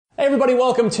Hey everybody,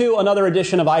 welcome to another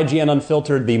edition of IGN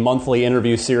Unfiltered, the monthly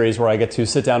interview series where I get to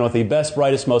sit down with the best,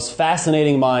 brightest, most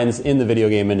fascinating minds in the video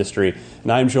game industry.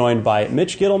 And I'm joined by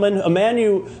Mitch Gittleman, a man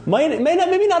you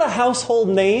maybe not a household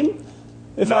name.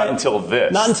 Not until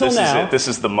now. This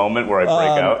is the moment where I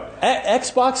break out.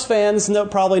 Xbox fans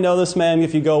probably know this man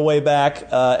if you go way back.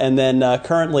 And then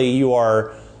currently you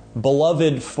are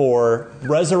beloved for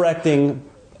resurrecting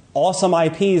awesome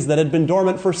IPs that had been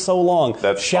dormant for so long.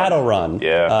 That's Shadowrun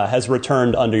has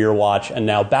returned under your watch, and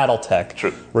now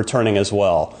BattleTech returning as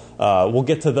well. We'll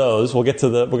get to those. We're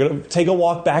going to take a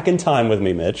walk back in time with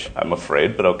me, Mitch. I'm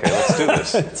afraid, but okay, let's do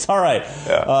this. It's all right.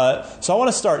 Yeah. So I want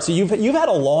to start. So you've had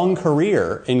a long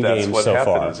career in games so far. That's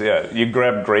what happens, yeah. You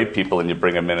grab great people and you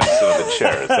bring them in and sit in the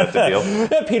chair. Is that the deal?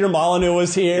 Yeah, Peter Molyneux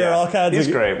was here, all kinds He's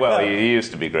great. Well, he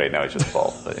used to be great. Now he's just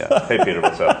bald. But yeah. Hey, Peter,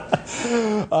 what's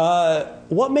up?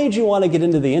 What made you want to get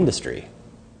into the industry?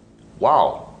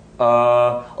 Wow.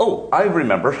 I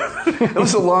remember. It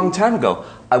was a long time ago.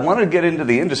 I wanted to get into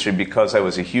the industry because I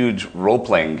was a huge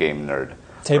role-playing game nerd.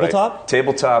 Tabletop? Right?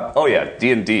 Tabletop. Oh, yeah,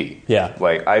 D&D. Yeah.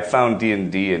 Like, I found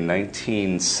D&D in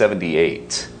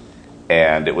 1978,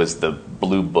 and it was the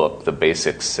blue book, the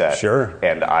basic set. Sure.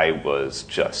 And I was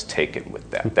just taken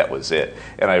with that. That was it.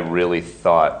 And I really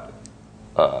thought,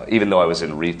 even though I was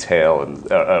in retail, and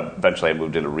eventually I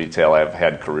moved into retail, I've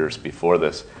had careers before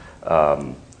this,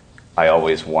 I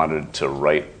always wanted to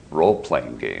write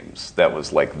role-playing games. That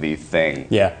was like the thing.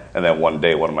 Yeah. And then one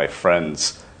day, one of my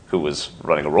friends who was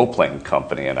running a role-playing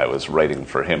company, and I was writing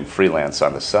for him freelance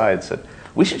on the side, said,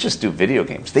 we should just do video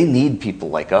games. They need people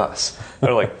like us.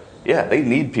 They're like, yeah, they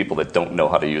need people that don't know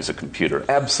how to use a computer.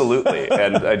 Absolutely.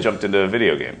 And I jumped into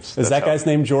video games. Is that guy's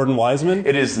name Jordan Wiseman?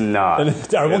 It is not.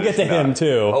 We'll get to him,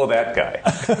 too. Oh, that guy.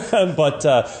 But,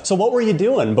 so what were you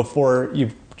doing before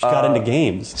you got into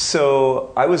games?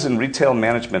 So I was in retail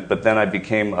management, but then I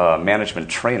became a management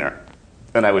trainer.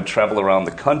 And I would travel around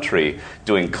the country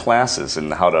doing classes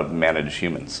in how to manage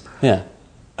humans. Yeah.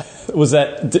 Was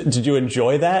that, did you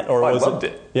enjoy that? Or I was loved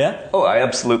it. Yeah? Oh, I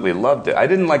absolutely loved it. I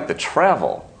didn't like the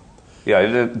travel. Yeah,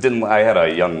 I had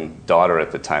a young daughter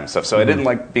at the time, so I didn't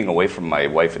like being away from my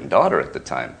wife and daughter at the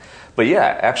time. But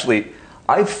yeah, actually,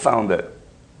 I found that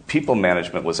people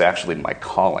management was actually my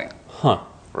calling. Huh.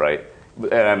 Right?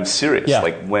 And I'm serious. Yeah.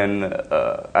 Like when,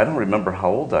 I don't remember how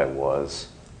old I was,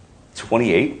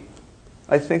 28,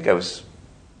 I think I was,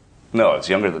 no, I was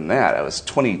younger than that. I was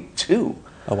 22.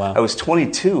 Oh, wow. I was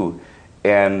 22,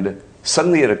 and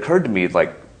suddenly it occurred to me,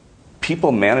 like,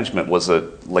 people management was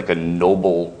a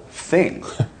noble thing.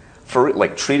 For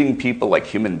like treating people like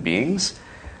human beings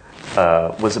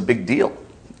was a big deal.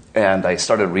 And I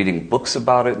started reading books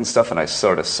about it and stuff, and I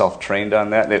sort of self-trained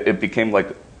on that. And it became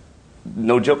like,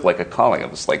 no joke, like a calling. It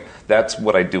was like, that's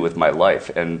what I do with my life.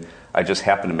 And I just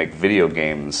happen to make video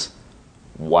games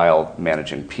while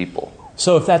managing people.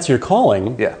 So if that's your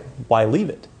calling, why leave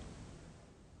it?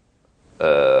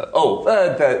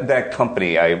 That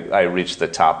company, I reached the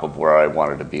top of where I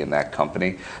wanted to be in that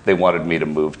company. They wanted me to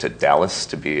move to Dallas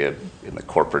to be in the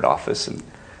corporate office, and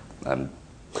I'm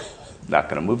not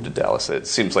going to move to Dallas. It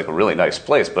seems like a really nice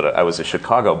place, but I was a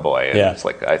Chicago boy, and it's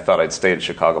like I thought I'd stay in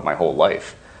Chicago my whole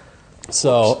life.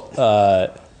 So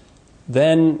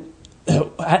then,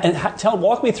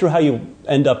 walk me through how you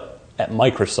end up at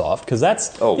Microsoft, because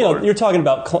that's you're talking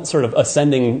about sort of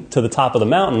ascending to the top of the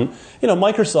mountain. You know,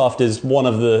 Microsoft is one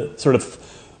of the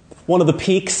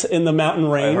peaks in the mountain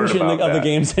range of the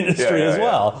games industry as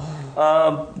well.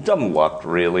 Dumb luck,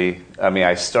 really. I mean,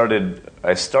 I started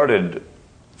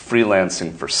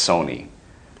freelancing for Sony.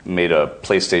 Made a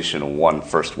PlayStation 1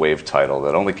 first wave title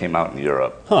that only came out in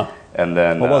Europe. Huh. And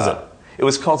then what was it? It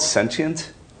was called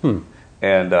Sentient.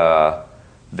 And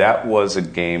that was a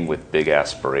game with big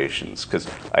aspirations because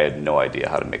I had no idea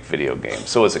how to make video games.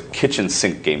 So it was a kitchen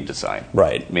sink game design.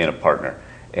 Right. Me and a partner.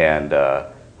 And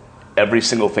every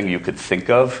single thing you could think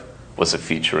of was a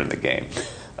feature in the game.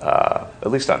 At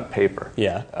least on paper.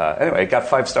 Yeah. Anyway, it got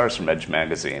 5 stars from Edge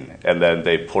Magazine, and then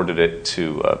they ported it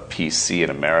to PC in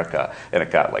America, and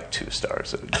it got like 2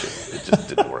 stars. It just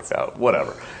didn't work out.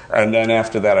 Whatever. And then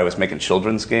after that, I was making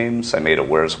children's games. I made a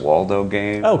Where's Waldo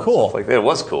game. Oh, cool. Stuff like that. It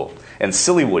was cool. And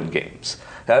Sillywood games.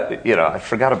 I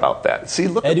forgot about that. See,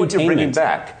 look at what you're bringing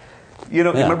back. You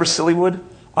remember Sillywood?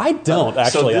 I don't,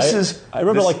 actually. So I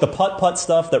remember like the putt-putt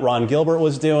stuff that Ron Gilbert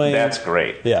was doing. That's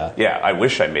great. Yeah. Yeah, I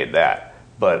wish I made that.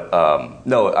 But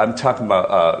no, I'm talking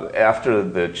about after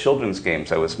the children's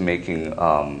games, I was making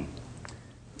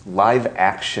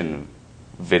live-action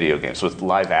video games with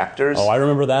live actors. Oh, I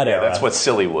remember that era. That's what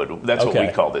Sillywood. That's what we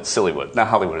called it, Sillywood. Not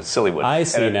Hollywood, it's Sillywood. I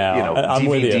see now. You know, I'm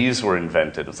DVDs were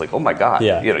invented. It's like, oh my god,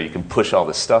 yeah. You know, you can push all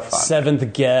this stuff on.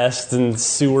 Seventh Guest and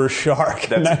Sewer Shark.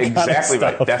 That's that exactly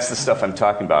kind of right. That's the stuff I'm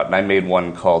talking about. And I made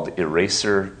one called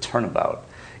Eraser Turnabout.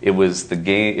 It was the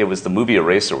game. It was the movie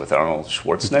Eraser with Arnold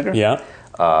Schwarzenegger. Yeah.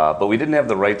 But we didn't have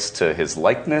the rights to his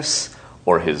likeness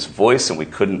or his voice, and we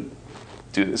couldn't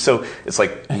do. So it's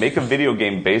like make a video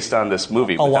game based on this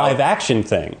movie. A live action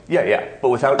thing. Yeah, but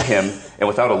without him and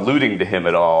without alluding to him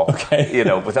at all. Okay. You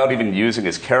know, without even using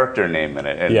his character name in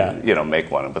it, and you know,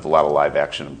 make one with a lot of live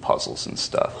action and puzzles and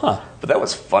stuff. Huh. But that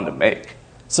was fun to make.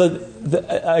 So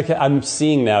I'm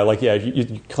seeing now, like, yeah,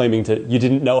 you're claiming you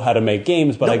didn't know how to make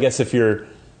games, but I guess if you're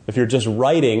just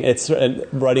writing,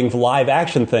 writing live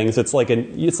action things. It's like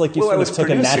you sort of took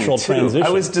a natural transition. I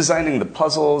was designing the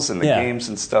puzzles and the games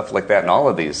and stuff like that, and all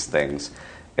of these things,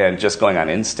 and just going on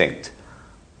instinct.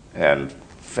 And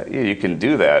you can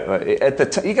do that at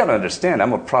the you got to understand.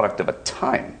 I'm a product of a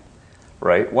time,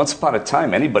 right? Once upon a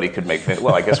time, anybody could make.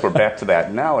 Well, I guess we're back to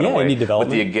that now in a way, with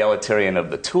the egalitarian of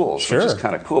the tools, which is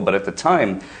kind of cool. But at the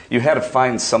time, you had to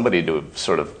find somebody to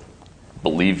sort of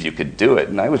believe you could do it,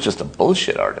 and I was just a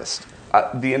bullshit artist.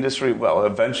 The industry, well,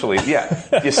 eventually,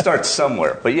 yeah, you start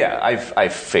somewhere, but yeah,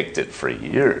 I've faked it for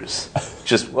years.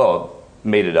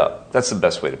 Made it up. That's the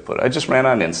best way to put it. I just ran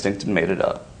on instinct and made it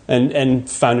up. And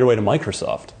found your way to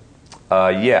Microsoft.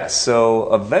 Yeah,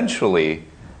 so eventually,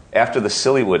 after the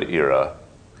Sillywood era,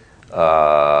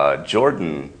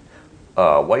 Jordan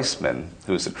Weissman,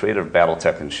 who's the creator of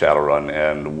BattleTech and Shadowrun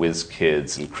and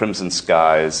WizKids and Crimson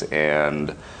Skies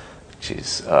and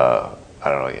I don't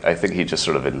know. I think he just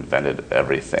sort of invented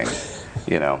everything.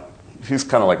 You know, he's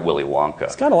kind of like Willy Wonka.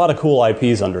 He's got a lot of cool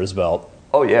IPs under his belt.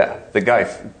 Oh yeah, the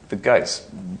guy's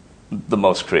the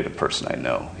most creative person I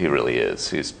know. He really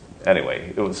is.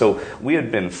 Anyway. So we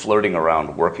had been flirting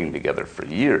around, working together for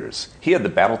years. He had the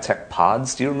BattleTech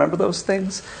pods. Do you remember those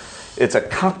things? It's a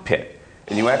cockpit,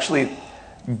 and you actually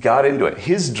got into it.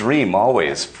 His dream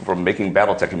always from making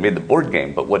BattleTech, he made the board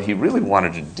game, but what he really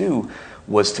wanted to do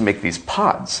was to make these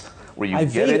pods where you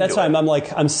get into that's why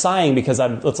I'm sighing because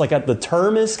it's like the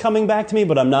term is coming back to me,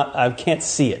 but I can't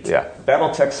see it. Yeah,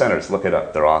 BattleTech Centers, look it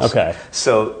up. They're awesome. Okay.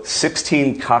 So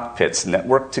 16 cockpits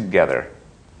networked together,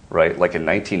 right? Like in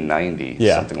 1990,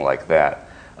 something like that.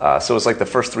 So it was like the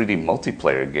first 3D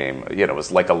multiplayer game. You know, it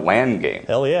was like a LAN game.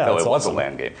 Hell yeah, no, it was a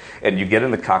LAN game. And you get in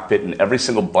the cockpit, and every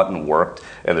single button worked.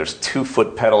 And there's 2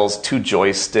 foot pedals, 2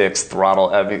 joysticks,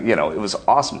 throttle. I mean, you know, it was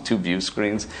awesome. 2 view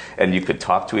screens, and you could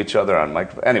talk to each other on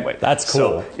microphone. Anyway, that's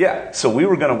cool. So we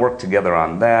were going to work together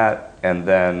on that, and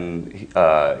then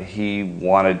he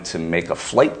wanted to make a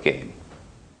flight game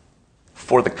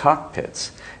for the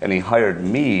cockpits, and he hired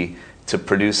me to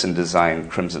produce and design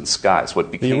Crimson Skies,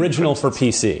 what became the original Crimson for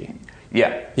PC.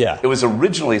 Yeah. It was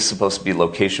originally supposed to be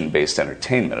location-based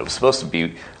entertainment. It was supposed to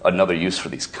be another use for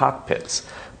these cockpits.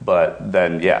 But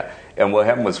then, and what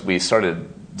happened was we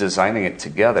started designing it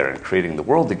together and creating the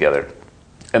world together,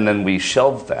 and then we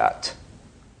shelved that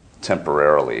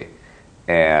temporarily,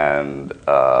 and then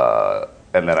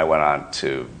I went on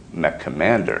to Mech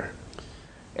Commander,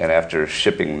 and after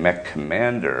shipping Mech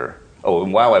Commander. Oh,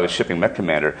 and while I was shipping Mech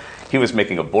Commander, he was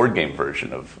making a board game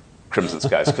version of Crimson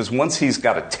Skies. Because once he's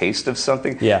got a taste of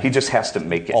something, he just has to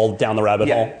make it. All down the rabbit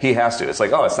hole? Yeah, he has to. It's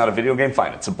like, oh, it's not a video game?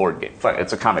 Fine, it's a board game. Fine,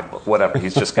 it's a comic book, whatever.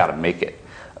 He's just got to make it.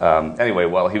 Anyway,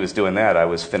 while he was doing that, I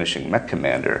was finishing Mech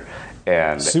Commander.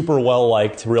 And super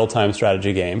well-liked real-time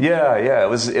strategy game. Yeah.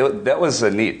 That was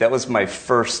neat. That was my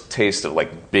first taste of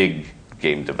like big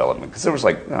game development. Because there was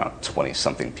like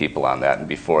 20-something people on that. And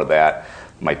before that,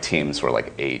 my teams were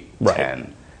like 8,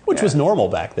 10. Which was normal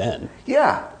back then.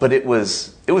 Yeah, but it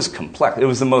was complex. It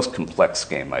was the most complex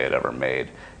game I had ever made,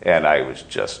 and I was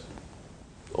just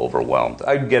overwhelmed.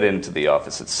 I'd get into the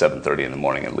office at 7:30 in the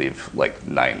morning and leave like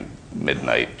 9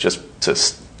 midnight just to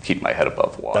keep my head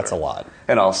above water. That's a lot.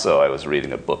 And also, I was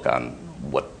reading a book on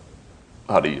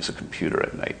how to use a computer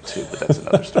at night too, but that's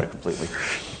another story completely.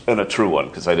 And a true one,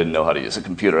 because I didn't know how to use a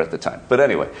computer at the time. But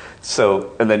anyway,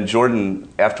 and then Jordan,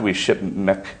 after we shipped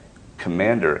Mech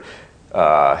Commander,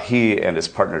 he and his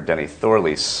partner Denny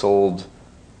Thorley sold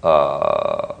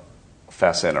FASA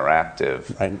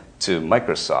Interactive to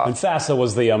Microsoft. And FASA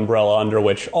was the umbrella under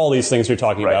which all these things you're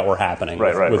talking about were happening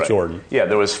with Jordan. Yeah,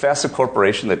 there was FASA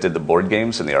Corporation that did the board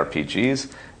games and the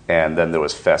RPGs, and then there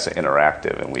was FASA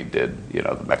Interactive, and we did,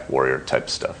 the Mech Warrior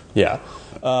type stuff. Yeah.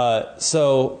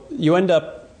 So you end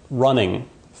up running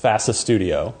FASA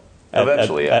Studio at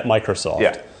Microsoft.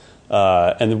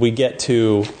 Yeah. And we get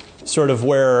to sort of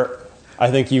where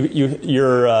I think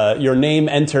your name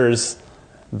enters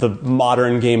the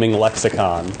modern gaming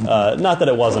lexicon. Not that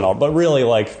it wasn't all, but really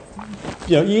like,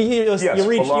 you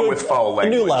reach along with foul a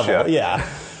new language, level. Yeah.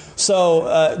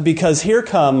 So because here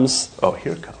comes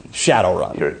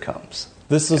Shadowrun. Here it comes.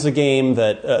 This is a game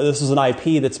that this is an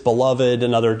IP that's beloved.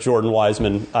 Another Jordan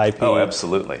Wiseman IP. Oh,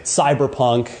 absolutely.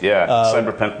 Cyberpunk. Yeah,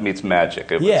 Cyberpunk meets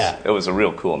Magic. It was a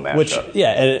real cool mashup.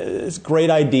 It's a great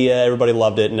idea. Everybody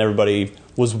loved it, and everybody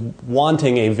was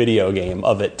wanting a video game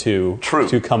of it to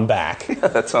come back. Yeah,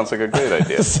 that sounds like a great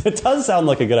idea. It does sound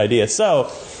like a good idea.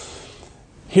 So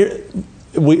here,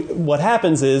 what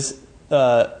happens is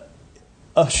a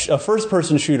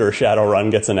first-person shooter,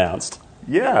 Shadowrun, gets announced.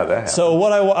 Yeah, that happened. So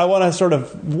what I want to sort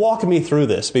of walk me through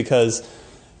this, because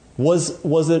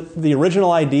was it the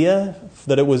original idea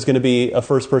that it was going to be a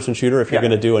first-person shooter if you're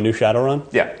going to do a new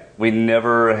Shadowrun? Yeah, we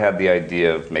never had the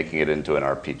idea of making it into an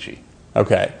RPG.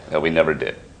 Okay. No, we never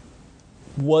did.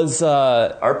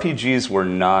 RPGs were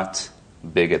not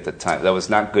big at the time. That was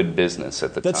not good business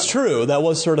at the time. That's true. That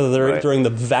was sort of during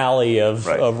the valley of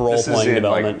role-playing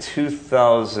development. This is in like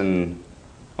 2000,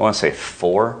 I want to say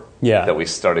 4. Yeah. That we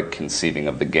started conceiving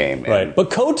of the game. Right. But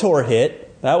KOTOR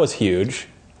hit. That was huge.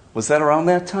 Was that around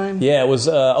that time? Yeah, it was.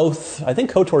 I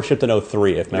think KOTOR shipped in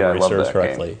 03, if memory serves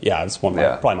correctly. Game. Yeah, it's probably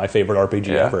my favorite RPG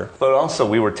ever. But also,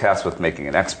 we were tasked with making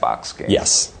an Xbox game.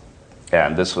 Yes.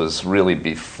 And this was really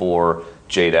before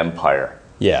Jade Empire.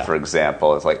 Yeah. For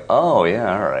example, it's like, oh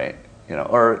yeah, all right,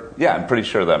 I'm pretty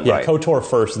sure that I'm right. Yeah, KOTOR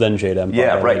first, then Jade Empire.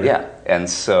 Yeah, right. Later. Yeah. And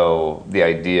so the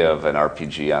idea of an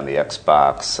RPG on the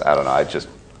Xbox, I don't know, I just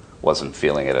wasn't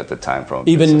feeling it at the time from a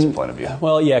business point of view.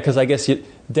 Well, yeah, because I guess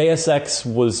Deus Ex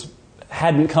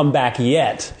hadn't come back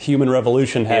yet. Human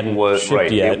Revolution hadn't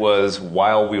shipped yet. It was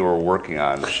while we were working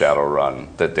on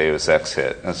Shadowrun that Deus Ex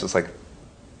hit. And it's just like,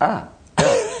 yeah.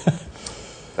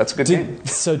 That's a good game.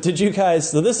 So did you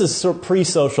guys... So this is sort of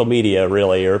pre-social media,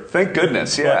 really. Thank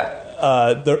goodness,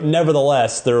 yeah.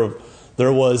 Nevertheless, there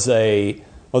was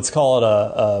let's call it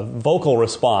a vocal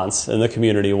response in the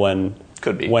community when...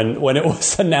 Could be. When it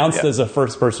was announced as a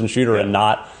first-person shooter and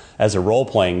not as a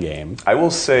role-playing game. I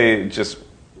will say just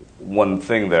one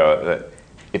thing, though, that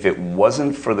if it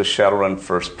wasn't for the Shadowrun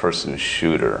first-person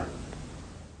shooter,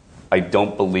 I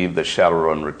don't believe that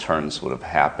Shadowrun Returns would have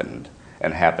happened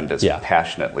and happened as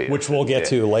passionately. Which we'll get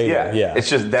to later. Yeah. It's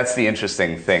just, that's the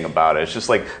interesting thing about it. It's just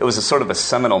like, it was a sort of a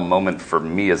seminal moment for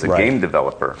me as a game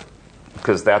developer,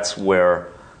 because that's where,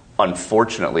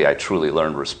 unfortunately, I truly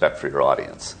learned respect for your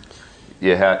audience.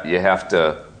 You have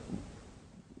to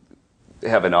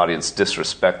have an audience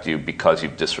disrespect you because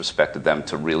you've disrespected them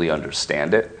to really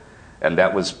understand it, and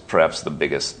that was perhaps the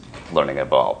biggest learning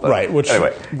of all. But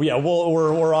anyway,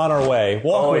 we're on our way.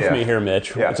 Walk with me here,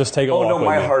 Mitch. Yeah. Just take a walk. Oh no, with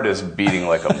my me. heart is beating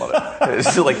like a mother.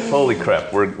 It's like, holy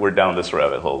crap, we're down this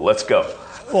rabbit hole. Let's go.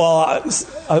 Well,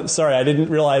 I'm sorry, I didn't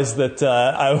realize that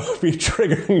I would be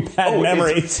triggering bad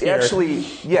memories here. Actually,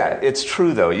 yeah, it's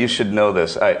true, though. You should know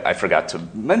this. I forgot to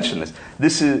mention this.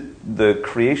 This is the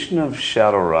creation of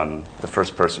Shadowrun, the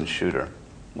first-person shooter,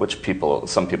 which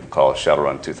some people call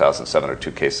Shadowrun 2007 or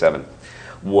 2K7,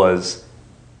 was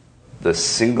the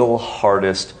single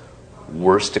hardest,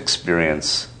 worst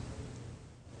experience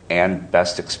and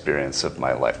best experience of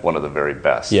my life. One of the very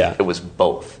best. Yeah. It was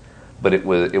both. But it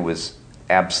was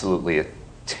absolutely a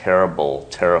terrible,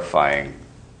 terrifying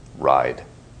ride.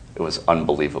 It was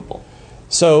unbelievable.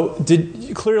 So,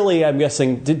 clearly, I'm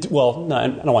guessing, I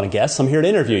don't want to guess, I'm here to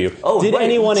interview you. Oh, did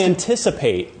anyone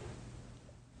anticipate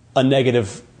a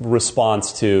negative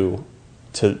response to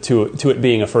it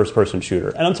being a first-person shooter?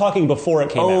 And I'm talking before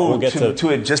it came out. We'll get to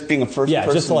it just being a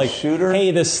first-person just like, shooter?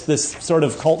 Hey, this sort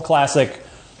of cult classic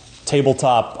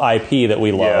tabletop IP that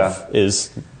we love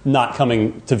is not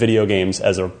coming to video games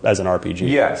as an RPG.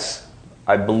 Yes.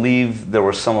 I believe there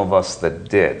were some of us that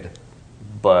did,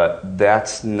 but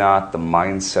that's not the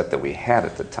mindset that we had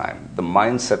at the time. The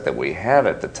mindset that we had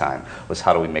at the time was,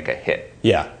 how do we make a hit?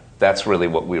 Yeah. That's really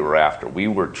what we were after. We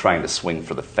were trying to swing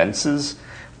for the fences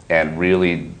and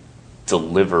really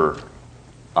deliver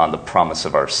on the promise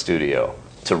of our studio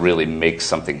to really make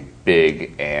something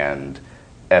big and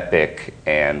epic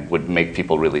and would make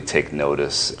people really take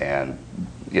notice and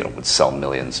would sell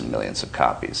millions and millions of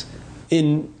copies.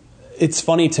 It's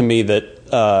funny to me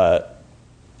that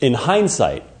in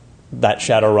hindsight, that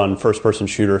Shadowrun first-person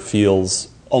shooter feels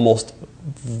almost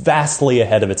vastly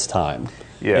ahead of its time.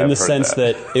 Yeah, in the sense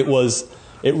that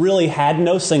it really had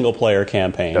no single-player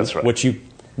campaign, That's right. which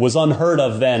was unheard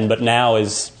of then, but now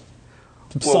is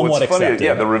somewhat accepted.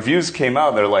 Funny, the reviews came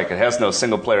out, they're like, it has no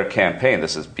single-player campaign,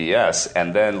 this is BS.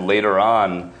 And then later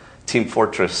on, Team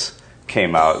Fortress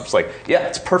came out. It's like, yeah,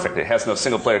 it's perfect. It has no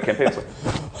single-player campaign.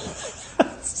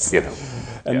 It's You know.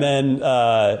 And then,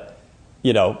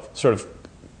 sort of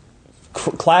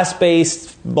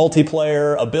class-based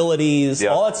multiplayer abilities,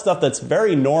 all that stuff that's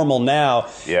very normal now.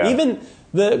 Yeah. Even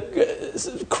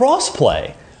the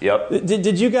cross-play. Yep.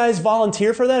 Did you guys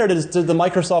volunteer for that, or did the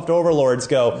Microsoft overlords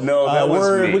go, no, that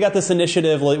was me. We got this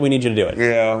initiative, we need you to do it?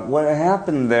 Yeah. What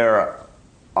happened there,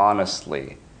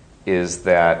 honestly, is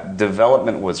that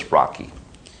development was rocky.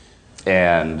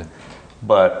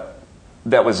 But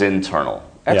that was internal.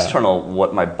 External,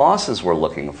 what my bosses were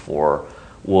looking for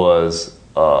was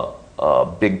a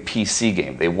big PC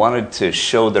game. They wanted to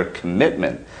show their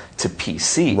commitment to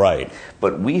PC. Right.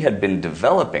 But we had been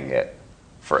developing it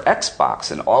for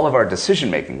Xbox, and all of our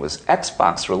decision-making was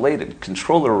Xbox-related,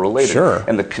 controller-related. Sure.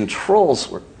 And the controls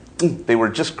were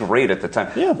just great at the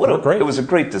time. Yeah, great. It was a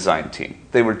great design team.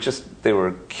 They were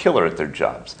killer at their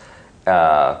jobs,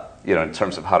 in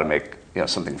terms of how to make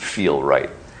something feel right.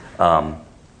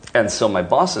 And so my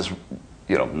bosses,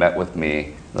 met with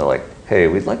me. They're like, "Hey,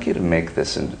 we'd like you to make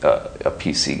this a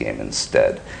PC game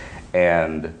instead."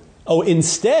 And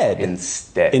instead.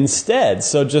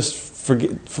 So just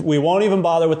forget. We won't even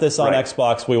bother with this on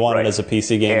Xbox. We want it as a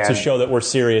PC game to show that we're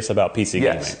serious about PC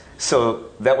gaming. So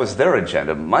that was their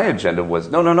agenda. My agenda was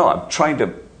no. I'm trying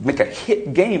to make a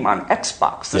hit game on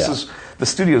Xbox. This is the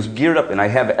studio's geared up, and I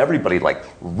have everybody like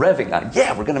revving on.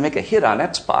 Yeah, we're going to make a hit on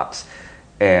Xbox.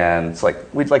 And it's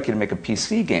like, we'd like you to make a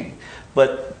PC game.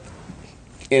 But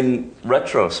in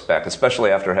retrospect,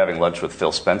 especially after having lunch with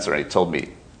Phil Spencer, and he told me,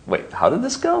 wait, how did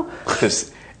this go?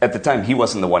 Because at the time, he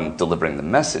wasn't the one delivering the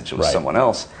message. It was someone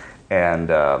else.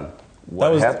 And Ed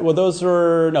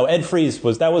Freeze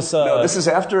was... No, this is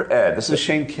after Ed. This is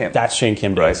Shane Kim. That's Shane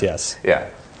Kim days, yes. Yeah.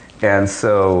 And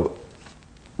so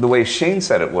the way Shane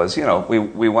said it was,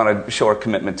 we want to show our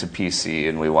commitment to PC,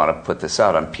 and we want to put this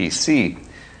out on PC.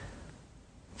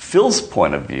 Phil's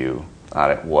point of view on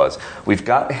it was, we've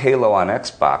got Halo on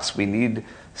Xbox, we need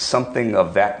something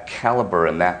of that caliber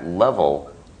and that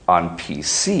level on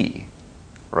PC,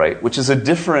 right? Which is a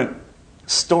different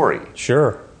story.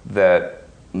 Sure. That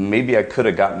maybe I could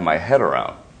have gotten my head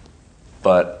around,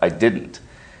 but I didn't.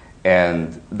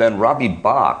 And then Robbie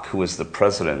Bach, who was the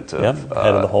president of...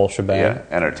 head of the whole shebang.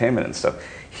 Entertainment and stuff,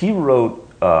 he wrote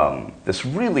this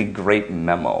really great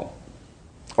memo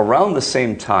around the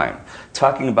same time,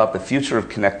 talking about the future of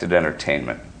connected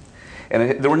entertainment.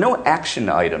 And there were no action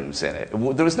items in it.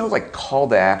 There was no call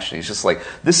to action. He's just like,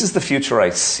 this is the future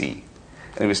I see.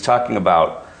 And he was talking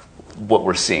about what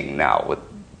we're seeing now with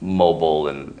mobile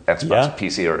and Xbox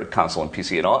PC or console and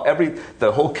PC and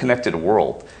the whole connected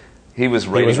world. He was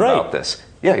writing about this.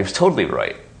 Yeah, he was totally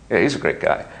right. Yeah, he's a great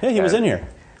guy. Yeah, he was in here.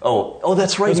 Oh,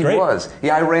 that's right, he was.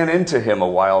 Yeah, I ran into him a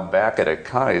while back at a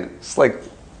con. It's like,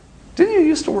 didn't you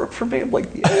used to work for me? I'm like,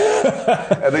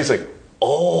 yeah. And he's like,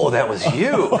 oh, that was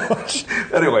you.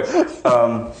 Anyway,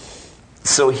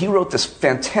 so he wrote this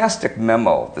fantastic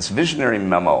memo, this visionary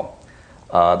memo,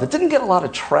 that didn't get a lot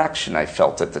of traction, I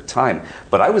felt, at the time.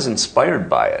 But I was inspired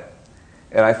by it.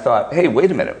 And I thought, hey, wait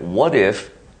a minute. What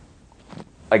if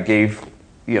I gave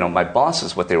my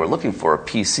bosses what they were looking for, a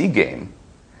PC game,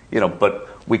 but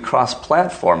we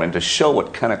cross-platform, and to show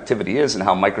what connectivity is and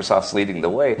how Microsoft's leading the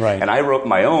way. Right. And I wrote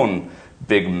my own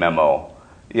big memo,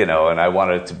 and I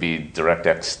wanted it to be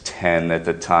DirectX 10 at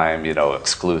the time,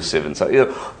 exclusive and so,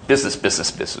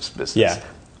 business. Yeah.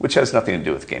 Which has nothing to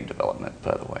do with game development,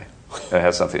 by the way. It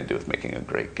has something to do with making a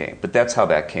great game. But that's how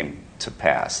that came to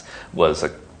pass, was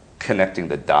connecting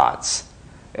the dots.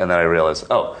 And then I realized,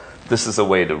 this is a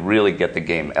way to really get the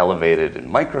game elevated in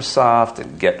Microsoft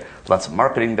and get lots of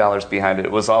marketing dollars behind it.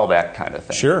 It was all that kind of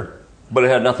thing. Sure. But it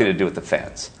had nothing to do with the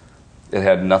fans. It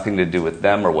had nothing to do with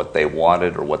them or what they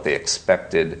wanted or what they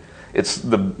expected. It's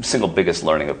the single biggest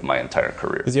learning of my entire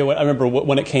career. I remember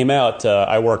when it came out,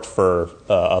 I worked for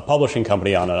a publishing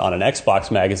company on an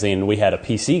Xbox magazine. We had a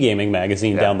PC gaming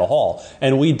magazine down the hall,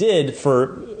 and we did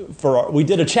we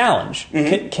did a challenge.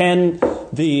 Mm-hmm. Can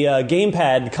the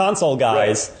gamepad console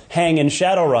guys hang in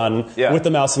Shadowrun with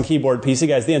the mouse and keyboard PC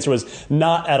guys? The answer was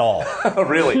not at all.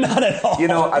 Really? Not at all.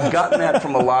 I've gotten that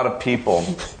from a lot of people.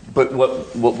 But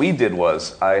what we did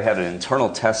was, I had an internal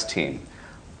test team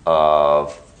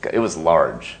it was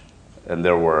large, and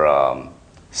there were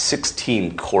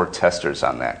 16 core testers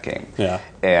on that game. Yeah.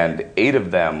 And 8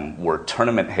 of them were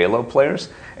tournament Halo players,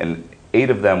 and 8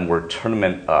 of them were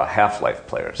tournament Half-Life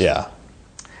players. Yeah.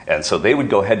 And so they would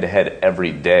go head-to-head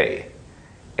every day,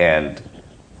 and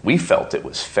we felt it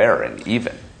was fair and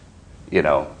even.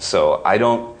 So I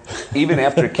don't, even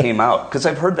after it came out, because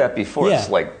I've heard that before, it's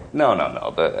like, no,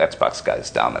 the Xbox guys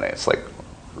dominate. It's like,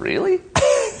 really?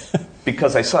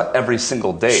 Because I saw it every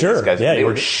single day. Sure. These guys, they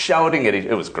were shouting at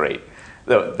it was great.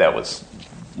 that was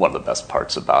one of the best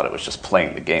parts about it, was just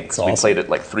playing the game. Because we played it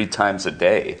like 3 times a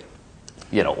day,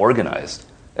 organized,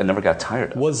 and never got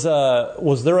tired of it. Was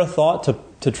there a thought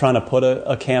to trying to put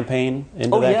a campaign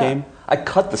into that game? I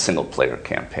cut the single-player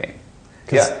campaign.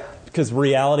 Because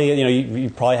reality, you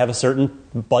probably have a certain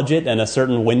budget and a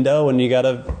certain window, and you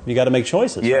gotta make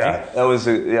choices. Yeah, right? that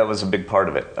was a big part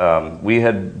of it. We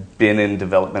had been in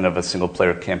development of a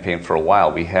single-player campaign for a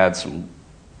while. We had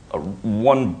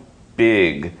one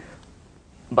big,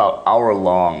 about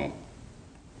hour-long,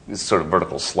 sort of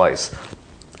vertical slice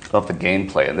of the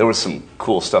gameplay, and there was some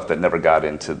cool stuff that never got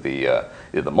into the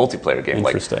multiplayer game,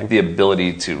 like the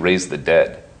ability to raise the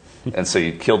dead. And so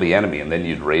you'd kill the enemy, and then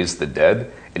you'd raise the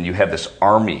dead, and you have this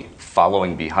army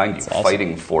following behind you,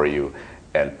 fighting for you,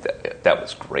 and that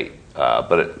was great.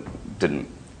 But it didn't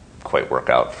quite work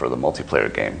out for the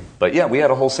multiplayer game. But yeah, we had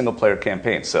a whole single-player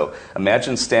campaign. So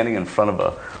imagine standing in front of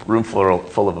a room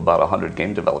full of about 100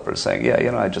 game developers saying,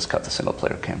 I just cut the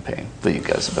single-player campaign that you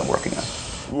guys have been working on.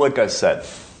 Like I said,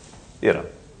 a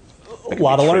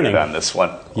lot of learning on this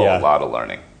one. A lot of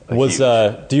learning.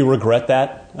 Do you regret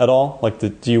that at all? Like,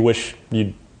 do you wish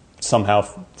you'd somehow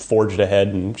forged ahead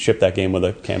and shipped that game with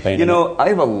a campaign? I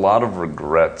have a lot of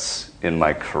regrets in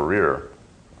my career,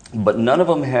 but none of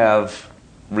them have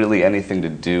really anything to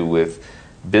do with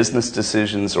business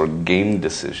decisions or game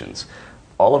decisions.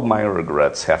 All of my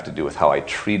regrets have to do with how I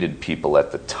treated people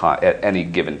at the time, at any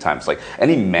given time. It's like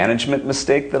any management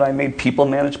mistake that I made, people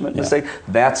management mistake,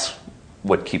 that's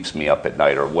what keeps me up at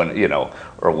night, or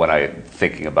when I'm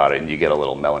thinking about it and you get a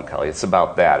little melancholy. It's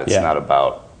about that. It's not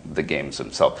about the games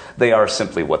themselves. They are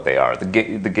simply what they are. The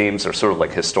games are sort of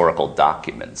like historical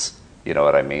documents. You know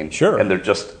what I mean? Sure. And they're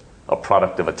just a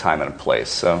product of a time and a place.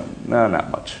 So, no, not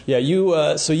much.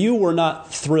 Yeah, so you were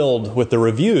not thrilled with the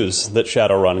reviews that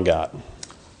Shadowrun got.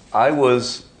 I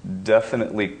was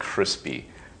definitely crispy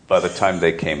by the time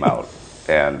they came out,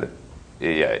 and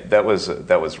yeah, that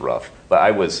was rough. But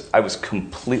I was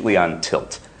completely on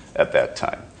tilt at that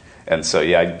time, and so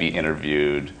I'd be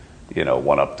interviewed,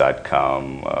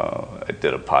 OneUp.com. I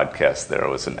did a podcast there. It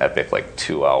was an epic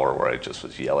 2-hour where I just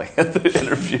was yelling at the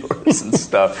interviewers and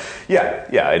stuff. Yeah,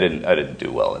 I didn't do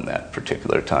well in that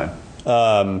particular time.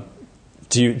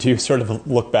 Do you sort of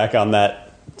look back on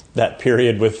that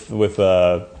period with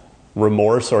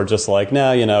remorse, or just like,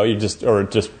 no, you just, or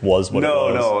it just was what it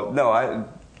was? No,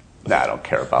 I don't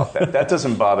care about that. That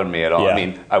doesn't bother me at all. Yeah. I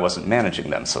mean, I wasn't managing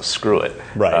them, so screw it.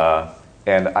 Right.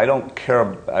 And I don't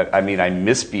care. I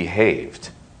misbehaved,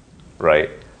 right?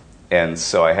 And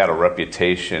so I had a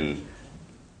reputation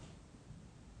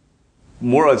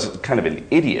more as kind of an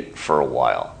idiot for a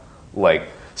while. Like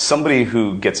somebody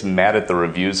who gets mad at the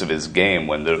reviews of his game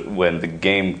when the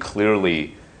game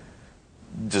clearly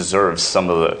deserves some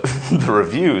of the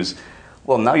reviews.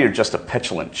 Well, now you're just a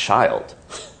petulant child.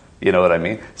 You know what I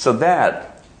mean? So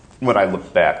that, when I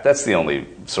look back, that's the only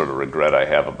sort of regret I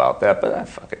have about that. But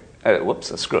fuck it.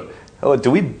 Whoops, screw it. Oh,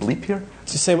 do we bleep here?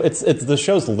 Just say it's the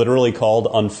show's literally called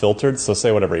Unfiltered, so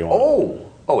say whatever you want.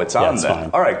 Oh, it's on it's then.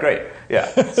 fine. All right, great. Yeah.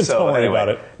 So don't worry about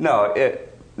it. No,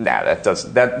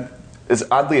 that is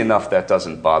oddly enough, that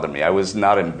doesn't bother me. I was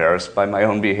not embarrassed by my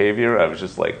own behavior. I was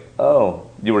just like, oh,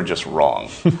 you were just wrong.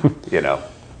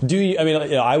 Do you? I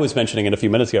mean, I was mentioning it a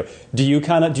few minutes ago. Do you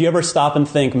ever stop and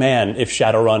think, man, if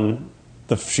Shadowrun,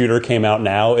 the shooter, came out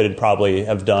now, it'd probably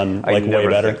have done way better?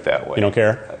 I never think that way. You don't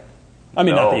care? I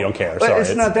mean, no. Not that you don't care. Sorry,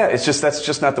 it's not that. It's just that's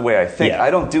just not the way I think. Yeah.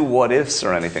 I don't do what ifs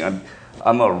or anything.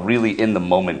 I'm a really in the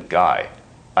moment guy.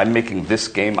 I'm making this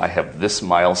game. I have this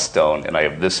milestone, and I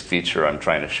have this feature I'm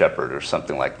trying to shepherd, or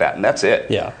something like that, and that's it.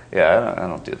 Yeah. I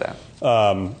don't do that.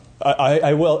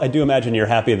 I do imagine you're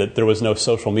happy that there was no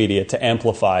social media to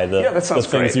amplify the things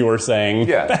great. You were saying.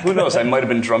 Yeah, who knows? I might have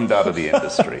been drummed out of the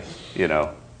industry.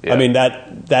 Yeah. I mean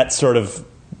that sort of,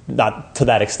 not to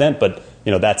that extent, but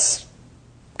that's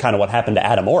kind of what happened to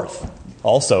Adam Orth.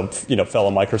 Also,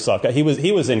 fellow Microsoft guy. He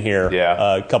was in here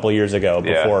a couple of years ago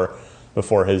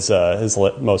before his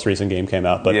most recent game came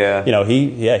out. But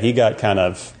he got kind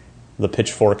of the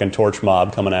pitchfork and torch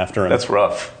mob coming after him. That's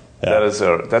rough. Yeah.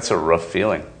 That's a rough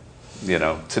feeling.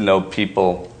 To know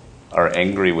people are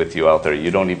angry with you out there. You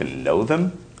don't even know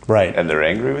them, right? And they're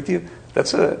angry with you.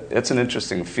 That's an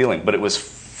interesting feeling. But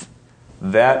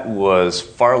that was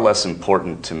far less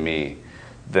important to me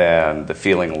than the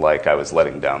feeling like I was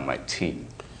letting down my team.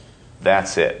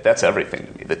 That's it. That's everything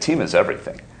to me. The team is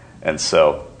everything. And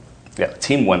so, the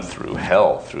team went through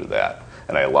hell through that.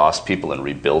 And I lost people and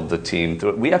rebuild the team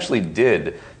through it. We actually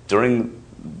did, during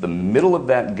the middle of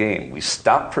that game, we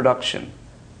stopped production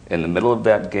in the middle of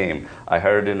that game, I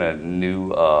hired in a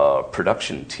new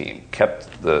production team,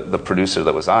 kept the producer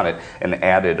that was on it, and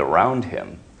added around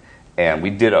him. And we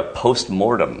did a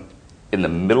post-mortem in the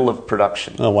middle of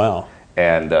production. Oh, wow.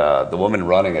 And the woman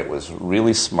running it was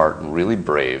really smart and really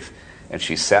brave. And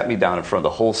she sat me down in front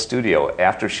of the whole studio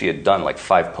after she had done like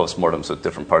 5 post-mortems with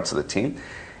different parts of the team.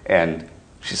 And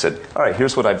she said, all right,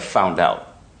 here's what I've found out.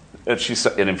 And she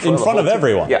said, in front of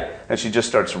everyone. Yeah. And she just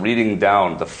starts reading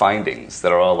down the findings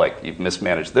that are all like, you've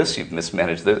mismanaged this, you've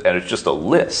mismanaged this. And it's just a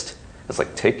list. It's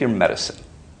like, take your medicine.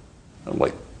 I'm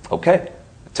like, okay.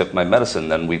 I took my medicine.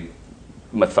 Then we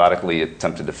methodically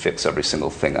attempted to fix every single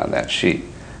thing on that sheet.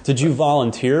 Did you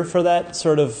volunteer for that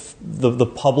sort of the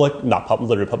public, not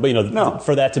public, but no.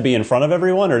 for that to be in front of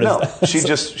everyone, or no? She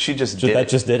just did that.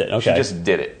 Just did it. Okay. She just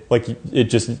did it. Like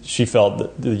she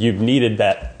felt that you needed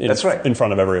that. That's right. In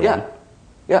front of everyone.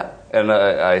 Yeah. And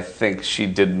I think she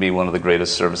did me one of the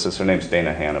greatest services. Her name's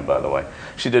Dana Hanna, by the way.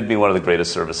 She did me one of the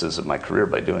greatest services of my career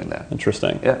by doing that.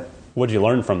 Interesting. Yeah. What did you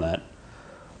learn from that?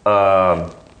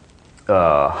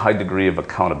 High degree of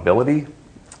accountability.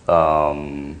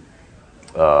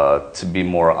 To be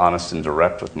more honest and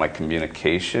direct with my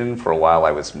communication. For a while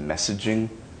I was messaging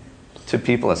to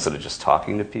people instead of just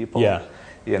talking to people. Yeah.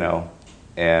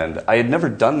 And I had never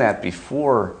done that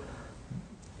before,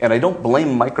 and I don't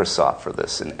blame Microsoft for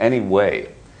this in any way,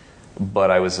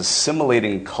 but I was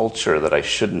assimilating culture that I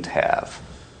shouldn't have.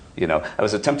 I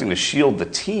was attempting to shield the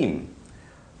team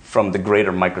from the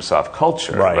greater Microsoft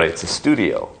culture. Right. It's a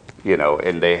studio.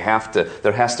 And there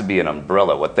has to be an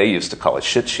umbrella, what they used to call a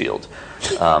shit shield.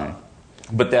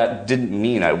 But that didn't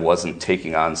mean I wasn't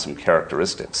taking on some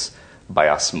characteristics by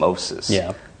osmosis.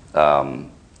 Yeah.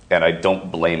 And I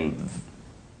don't blame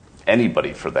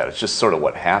anybody for that. It's just sort of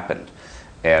what happened.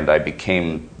 And I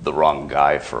became the wrong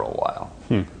guy for a while.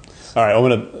 All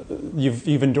right,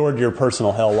 you've endured your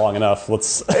personal hell long enough.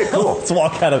 Let's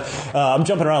walk out of. I'm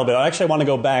jumping around a bit. I actually want to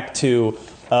go back to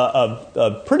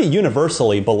a pretty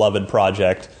universally beloved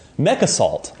project,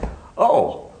 MechAssault.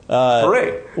 Oh,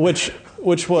 hooray! Which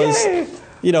was, Yay!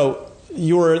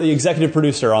 You were the executive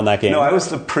producer on that game. No, I was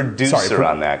the producer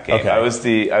on that game. Okay. I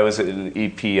was an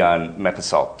EP on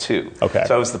MechAssault 2. Okay.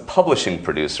 So I was the publishing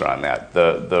producer on that.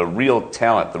 The real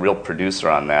talent, the real producer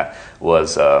on that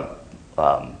was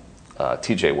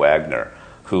T.J. Wagner,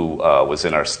 who was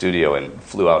in our studio and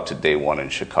flew out to day one in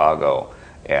Chicago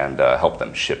and helped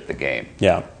them ship the game.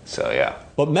 Yeah. So, yeah.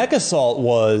 But MechAssault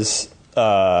was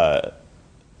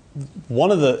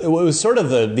it was sort of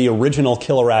the original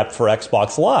killer app for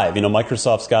Xbox Live.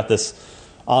 Microsoft's got this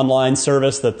online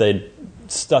service that they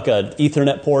stuck an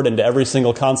Ethernet port into every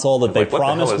single console that they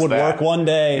promised would work one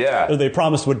day. Yeah. Or they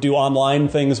promised would do online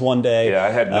things one day. Yeah, I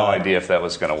had no idea if that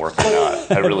was going to work or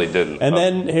not. I really didn't. And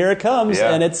then here it comes,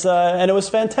 and it was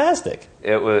fantastic.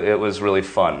 It was really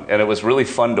fun, and it was really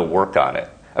fun to work on it.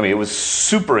 I mean, it was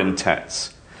super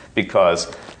intense because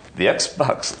the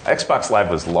Xbox Live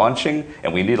was launching,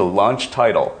 and we need a launch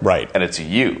title. Right. And it's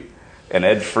you. And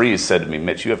Ed Fries said to me,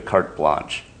 Mitch, you have carte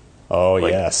blanche. Oh,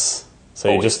 yes. So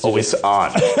always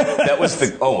on. That was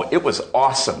it was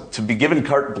awesome. To be given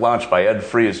carte blanche by Ed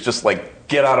Fries, just like,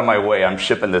 get out of my way, I'm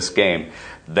shipping this game.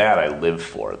 That I lived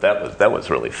for. That was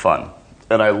really fun.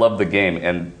 And I loved the game.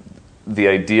 And the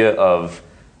idea of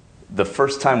the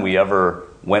first time we ever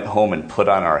went home and put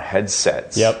on our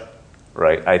headsets. Yep.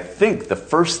 Right? I think the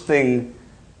first thing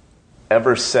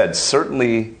ever said,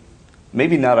 certainly,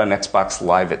 maybe not on Xbox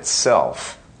Live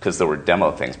itself, because there were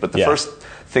demo things, but the first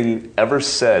thing ever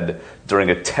said during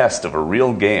a test of a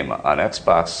real game on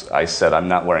Xbox, I said, I'm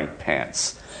not wearing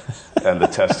pants. And the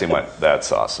test team went,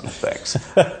 that's awesome, thanks.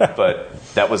 But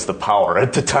that was the power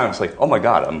at the time. It's like, oh my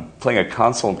God, I'm playing a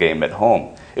console game at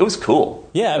home. It was cool.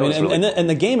 Yeah, I mean, and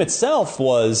the game itself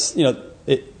was,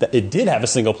 it did have a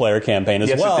single-player campaign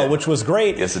as well, which was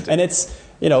great. Yes, it did. And it's,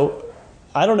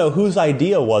 I don't know whose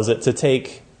idea was it to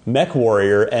take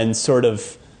MechWarrior and sort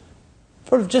of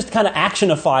just kind of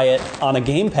actionify it on a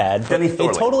gamepad. Denny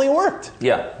Thorley. It totally worked.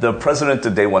 Yeah, the president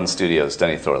of Day One Studios,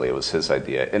 Denny Thorley, it was his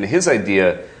idea. And his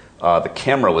idea, the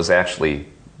camera was actually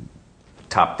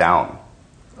top-down,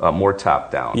 more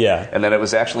top-down. Yeah. And then it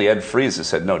was actually Ed Fries who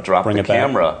said, no, drop the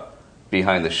camera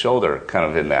behind the shoulder, kind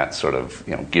of in that sort of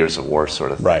Gears of War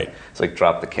sort of thing. Right. It's like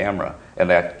drop the camera, and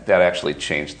that actually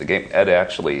changed the game. Ed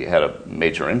actually had a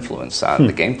major influence on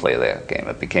the gameplay of that game.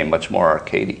 It became much more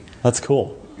arcadey. That's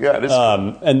cool. Yeah, it is.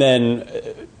 Cool. And then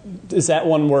is that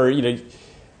one where are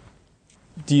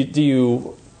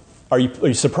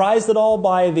you surprised at all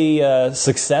by the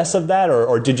success of that,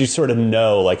 or did you sort of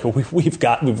know like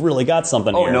we've really got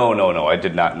something here? Oh no, I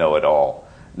did not know at all.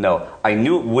 No, I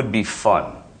knew it would be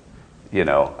fun. You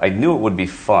know, I knew it would be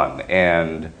fun,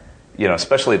 and you know,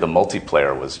 especially the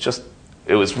multiplayer was just.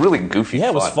 It was really goofy fun. Yeah,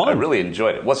 it was fun. I really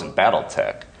enjoyed it. It wasn't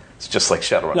BattleTech. It's just like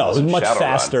Shadowrun. No, it was much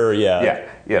faster, yeah. Yeah,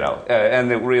 you know,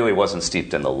 and it really wasn't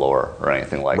steeped in the lore or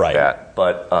anything like that.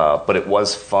 But it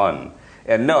was fun.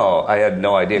 And no, I had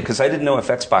no idea, because I didn't know if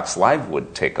Xbox Live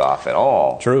would take off at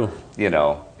all. True. You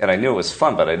know, and I knew it was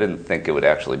fun, but I didn't think it would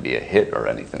actually be a hit or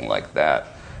anything like that.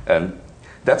 And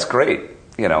that's great,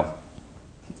 you know.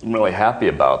 I'm really happy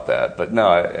about that. But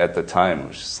no, at the time, it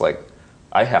was just like,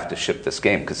 I have to ship this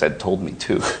game because Ed told me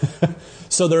to.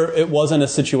 So it wasn't a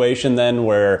situation then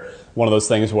where one of those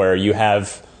things where you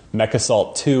have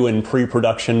MechAssault 2 in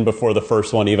pre-production before the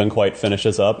first one even quite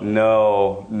finishes up?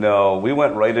 No. We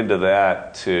went right into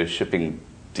that to shipping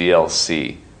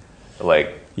DLC.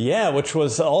 Yeah, which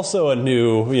was also a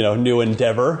new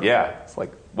endeavor. Yeah. It's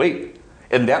like, wait.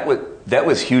 And that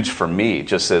was huge for me,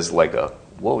 just as like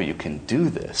whoa, you can do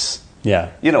this.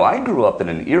 Yeah. You know, I grew up in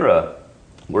an era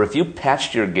where if you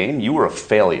patched your game, you were a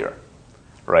failure,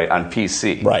 right, on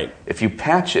PC. Right. If you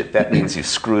patch it, that means you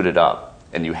screwed it up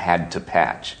and you had to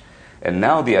patch. And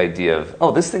now the idea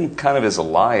of, this thing kind of is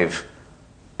alive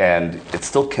and it's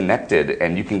still connected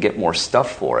and you can get more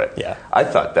stuff for it. Yeah. I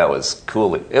thought that was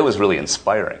cool. It was really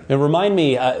inspiring. And remind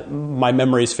me, my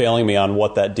memory's failing me on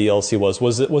what that DLC was.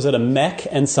 Was it a mech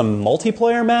and some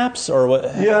multiplayer maps, or what?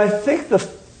 Yeah, I think the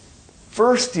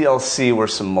first DLC were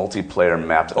some multiplayer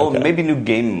maps. Oh, maybe new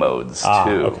game modes, too.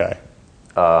 Okay.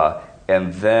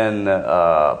 And then,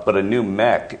 but a new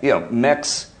mech. You know,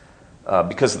 mechs,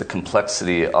 because of the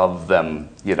complexity of them,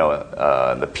 you know,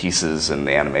 the pieces and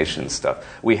the animation and stuff,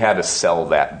 we had to sell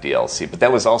that DLC. But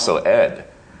that was also Ed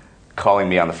calling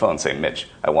me on the phone saying, Mitch,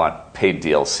 I want paid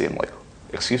DLC. I'm like,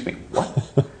 excuse me,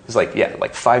 what? He's like, yeah,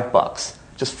 like $5.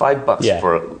 Just $5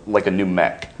 for like a new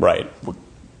mech. Right.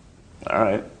 All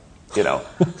right. You know,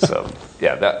 so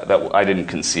yeah, that I didn't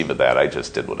conceive of that. I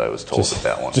just did what I was told with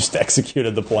that one. Just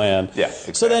executed the plan. Yeah.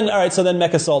 Exactly. So then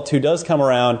MechAssault 2 does come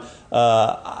around.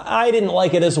 I didn't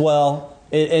like it as well,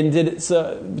 and did it.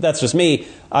 So that's just me.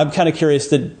 I'm kind of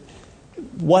curious.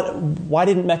 Why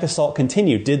didn't MechAssault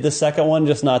continue? Did the second one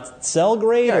just not sell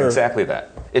great? Yeah, or? Exactly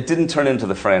that. It didn't turn into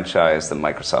the franchise that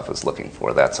Microsoft was looking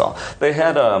for. That's all. They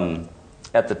had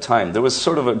at the time there was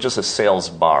sort of just a sales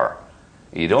bar.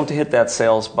 You don't hit that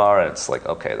sales bar, and it's like,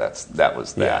 okay, that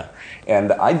was that. Yeah.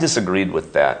 And I disagreed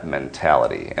with that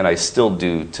mentality, and I still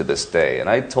do to this day. And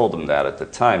I told them that at the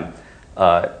time,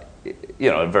 you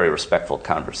know, a very respectful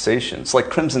conversation. It's like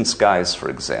Crimson Skies, for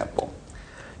example,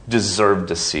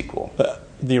 deserved a sequel.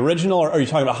 The original, or are you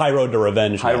talking about High Road to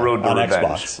Revenge? High Road to on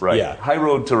Revenge, Xbox? right? Yeah. High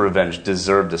Road to Revenge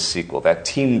deserved a sequel. That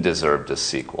team deserved a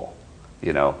sequel.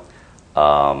 You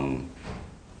know.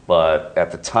 But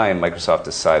at the time, Microsoft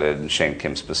decided, and Shane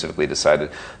Kim specifically decided,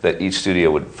 that each studio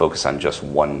would focus on just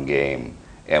one game.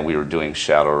 And we were doing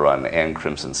Shadowrun and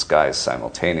Crimson Skies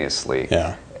simultaneously.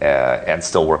 Yeah. And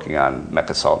still working on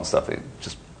MechAssault and stuff. It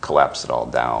just collapsed it all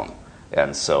down.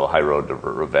 And so High Road to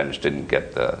Revenge didn't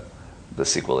get the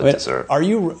sequel it deserved. Are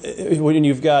you, when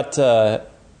you've got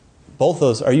both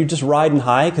those, are you just riding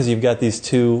high because you've got these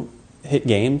two hit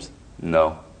games?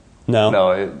 No.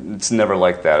 No, it's never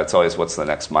like that. It's always what's the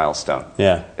next milestone.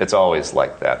 Yeah. It's always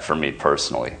like that for me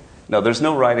personally. No, there's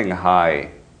no riding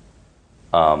high.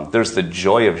 There's the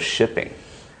joy of shipping,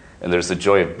 and there's the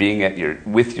joy of being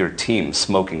with your team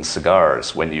smoking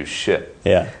cigars when you ship.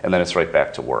 Yeah. And then it's right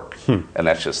back to work. And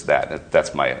that's just that.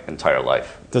 That's my entire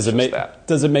life. Does it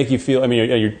make you feel, I mean,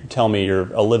 you're telling me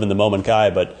you're a live in the moment guy,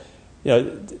 but you know,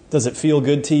 does it feel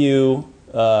good to you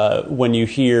when you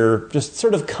hear just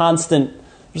sort of constant,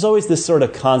 there's always this sort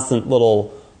of constant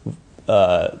little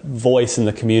voice in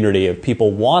the community of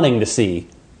people wanting to see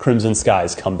Crimson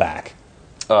Skies come back?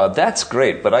 That's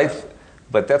great,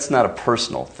 but that's not a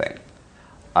personal thing.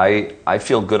 I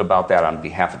feel good about that on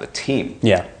behalf of the team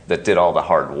that did all the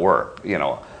hard work. You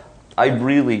know, I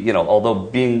really, you know,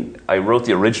 although I wrote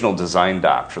the original design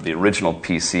doc for the original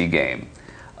PC game,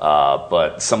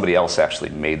 but somebody else actually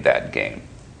made that game.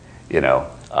 You know,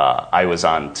 I was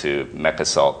on to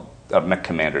Mech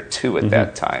Commander 2 at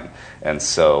that time. And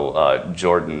so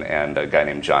Jordan and a guy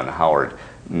named John Howard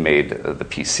made the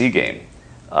PC game.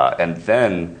 And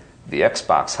then the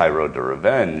Xbox High Road to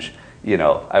Revenge, you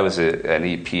know, I was an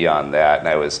EP on that, and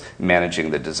I was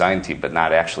managing the design team, but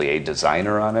not actually a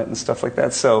designer on it and stuff like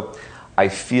that. So I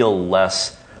feel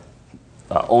less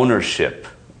ownership.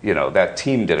 You know, that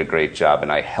team did a great job,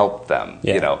 and I helped them.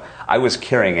 Yeah. You know, I was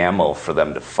carrying ammo for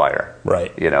them to fire.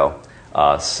 Right. You know,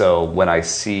 so when I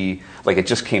see, like, it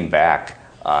just came back.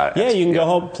 You can go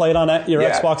home, play it on your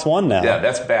Xbox One now. Yeah,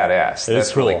 that's badass.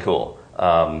 That's cool. really cool.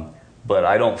 but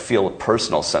I don't feel a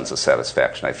personal sense of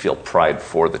satisfaction. I feel pride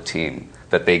for the team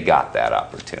that they got that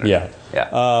opportunity. Yeah.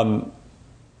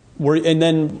 And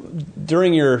then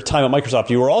during your time at Microsoft,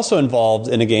 you were also involved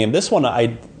in a game. This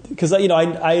one, because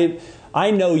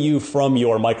I know you from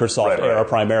your Microsoft era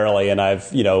primarily, and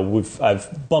I've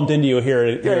bumped into you here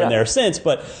and there since.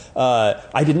 But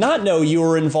I did not know you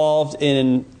were involved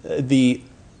in the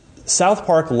South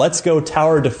Park Let's Go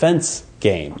Tower Defense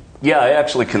game. Yeah, I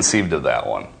actually conceived of that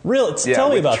one. Really? Tell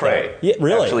me about Trey. that. Yeah,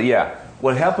 really? Actually, yeah.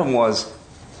 What happened was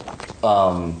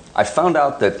I found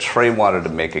out that Trey wanted to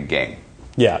make a game.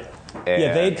 Yeah.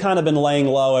 Yeah, they'd kind of been laying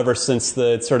low ever since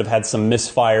it sort of had some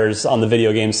misfires on the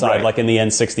video game side, like in the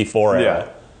N64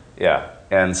 era. Yeah.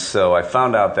 And so I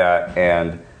found out that,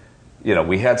 and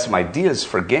we had some ideas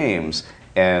for games,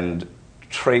 and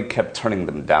Trey kept turning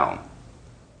them down.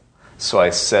 So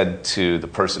I said to the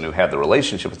person who had the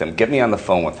relationship with him, get me on the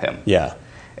phone with him. Yeah.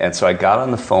 And so I got on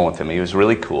the phone with him. He was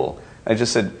really cool. I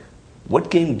just said,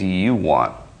 what game do you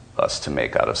want us to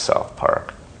make out of South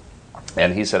Park?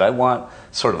 And he said, I want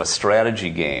sort of a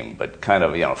strategy game, but kind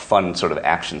of, fun sort of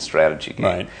action strategy game.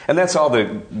 Right. And that's all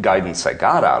the guidance I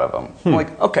got out of him. I'm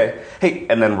like, okay. Hey,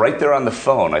 and then right there on the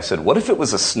phone, I said, what if it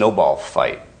was a snowball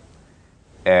fight?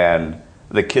 And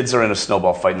the kids are in a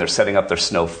snowball fight, and they're setting up their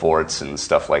snow forts and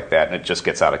stuff like that, and it just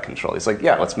gets out of control. He's like,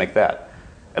 yeah, let's make that.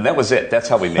 And that was it. That's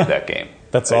how we made that game.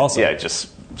 That's awesome. Yeah, I just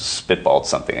spitballed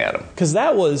something at him. Because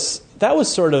that was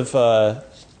sort of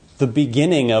the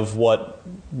beginning of what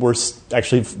we're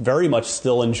actually very much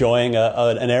still enjoying,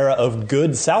 an era of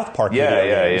good South Park video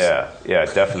games. Yeah,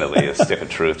 definitely. A stick of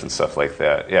truth and stuff like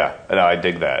that. Yeah, no, I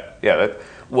dig that. Yeah,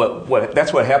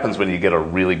 that's what happens when you get a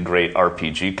really great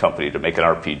RPG company to make an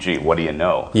RPG. What do you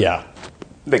know? Yeah.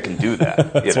 They can do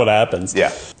that. That's what happens.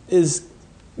 Yeah. Is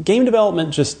game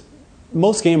development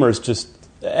most gamers just,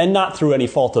 and not through any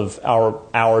fault of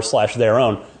our/their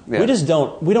own,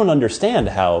 we don't understand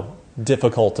how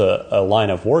difficult a line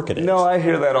of work it is. No, I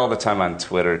hear that all the time on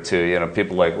Twitter too.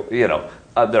 People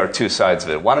there are two sides of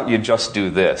it. Why don't you just do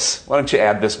this? Why don't you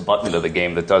add this button to the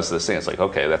game that does this thing? It's like,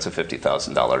 okay, that's a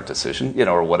 $50,000 decision,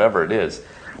 or whatever it is.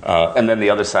 And then the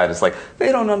other side is like,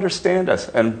 they don't understand us.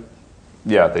 And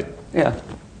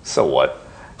so what?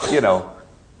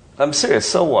 I'm serious,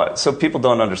 so what? So people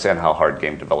don't understand how hard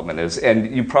game development is,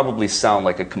 and you probably sound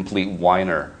like a complete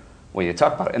whiner when you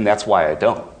talk about it, and that's why I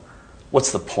don't.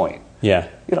 What's the point? Yeah.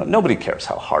 Nobody cares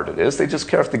how hard it is. They just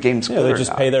care if the game's good or not. They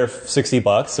just pay their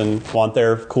 $60 and want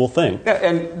their cool thing. Yeah,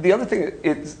 and the other thing,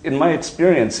 in my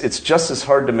experience, it's just as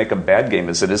hard to make a bad game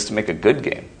as it is to make a good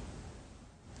game.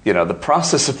 The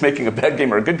process of making a bad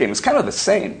game or a good game is kind of the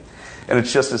same, and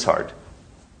it's just as hard.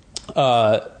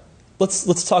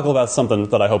 Let's talk about something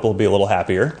that I hope will be a little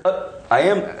happier. I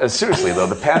am seriously though.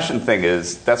 The passion thing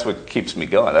that's what keeps me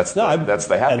going. That's the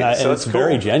happiness. And it's cool.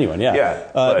 Very genuine. Yeah.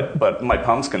 Yeah. But my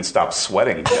palms can stop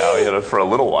sweating now. For a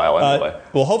little while anyway.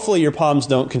 Well, hopefully your palms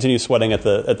don't continue sweating at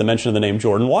the mention of the name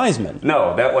Jordan Wiseman.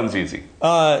 No, that one's easy.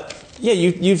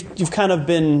 You've kind of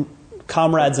been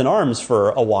comrades in arms for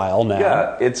a while now.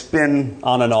 Yeah, it's been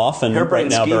on and off, and right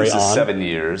now very on. Is 7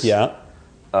 years. Yeah.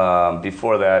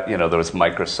 Before that, there was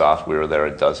Microsoft. We were there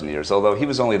a dozen years, although he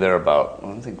was only there about,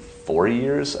 4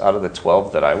 years out of the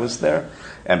 12 that I was there.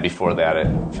 And before that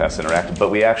at Fast Interactive. But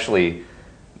we actually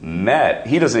met.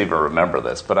 He doesn't even remember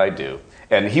this, but I do.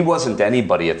 And he wasn't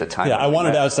anybody at the time. Yeah, I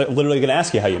was literally going to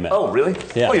ask you how you met. Oh, really?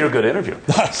 Yeah. Oh, you're a good interviewer.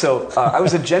 So I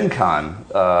was at Gen Con,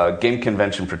 game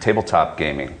convention for tabletop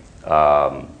gaming,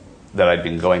 that I'd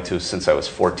been going to since I was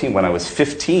 14. When I was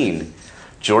 15,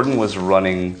 Jordan was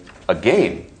running a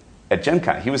game at Gen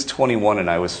Con. He was 21 and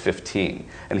I was 15.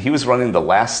 And he was running the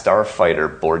Last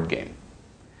Starfighter board game.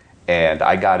 And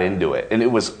I got into it. And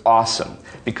it was awesome.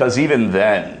 Because even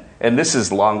then, and this is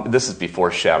before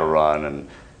Shadowrun and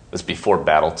it was before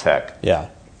Battletech. Yeah.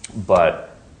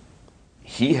 But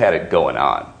he had it going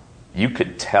on. You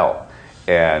could tell.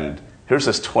 And here's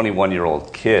this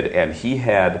 21-year-old kid, and he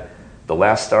had the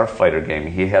Last Starfighter game.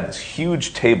 He had this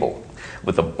huge table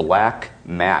with a black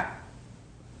mat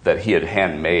that he had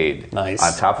handmade. Nice.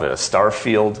 On top of it, a star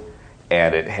field,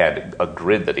 and it had a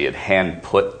grid that he had hand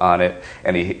put on it.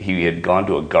 And he had gone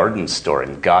to a garden store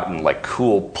and gotten like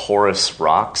cool porous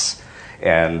rocks.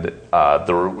 And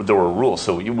there were rules.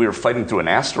 So we were fighting through an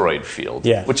asteroid field,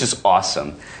 which is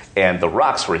awesome. And the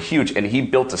rocks were huge. And he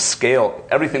built a scale.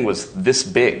 Everything was this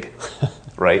big,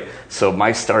 right? So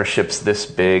my starship's this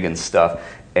big and stuff.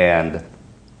 And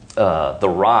the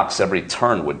rocks, every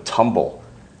turn, would tumble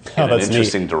in an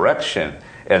interesting direction.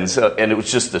 And it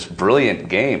was just this brilliant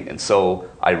game. And so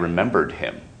I remembered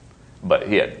him. But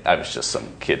I was just some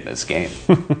kid in his game.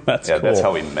 That's cool. That's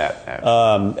how we met.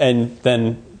 And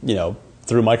then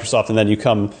through Microsoft, and then you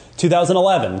come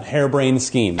 2011, Harebrained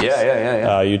Schemes.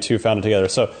 Yeah. You two found it together.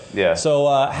 So yeah. So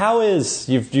how is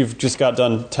you've just got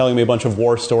done telling me a bunch of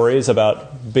war stories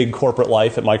about big corporate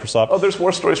life at Microsoft? Oh, there's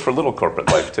war stories for little corporate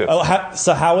life too.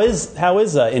 So how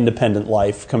is independent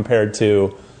life compared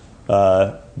to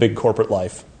big corporate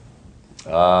life?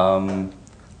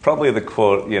 Probably the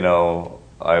quote.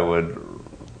 I would.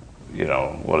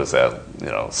 What is that?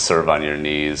 Serve on your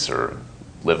knees or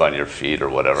live on your feet or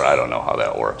whatever. I don't know how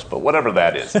that works, but whatever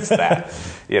that is, it's that.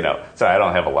 So I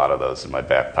don't have a lot of those in my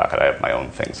back pocket. I have my own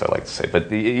things I like to say,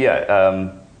 but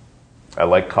I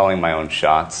like calling my own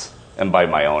shots, and by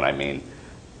my own I mean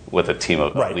with a team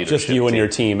of right, leadership just you and your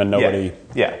team and nobody.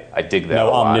 Yeah, I dig that.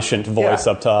 No omniscient voice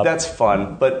up top. That's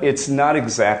fun, but it's not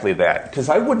exactly that, because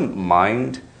I wouldn't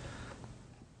mind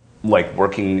like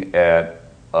working at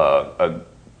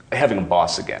having a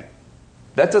boss again.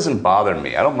 That doesn't bother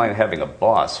me. I don't mind having a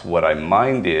boss. What I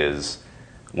mind is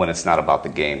when it's not about the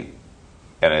game,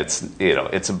 and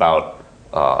it's about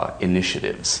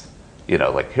initiatives.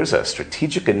 Like here's a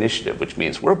strategic initiative, which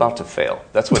means we're about to fail.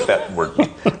 That's what that word,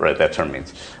 right? That term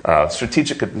means.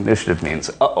 Strategic initiative means,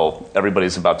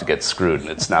 everybody's about to get screwed, and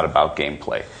it's not about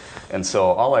gameplay. And so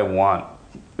all I want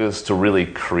is to really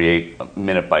create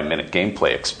minute-by-minute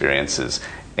gameplay experiences.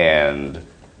 And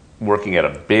working at a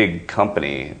big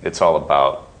company, it's all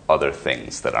about other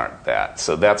things that aren't that.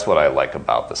 So that's what I like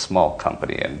about the small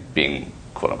company and being,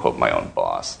 quote-unquote, my own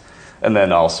boss. And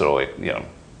then also,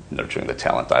 nurturing the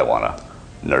talent I want to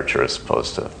nurture as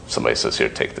opposed to somebody says, here,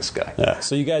 take this guy. Yeah.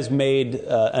 So you guys made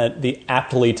the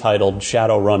aptly titled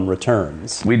Shadowrun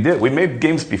Returns. We did. We made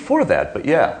games before that, but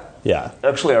yeah. Yeah.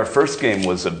 Actually, our first game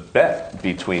was a bet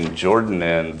between Jordan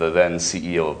and the then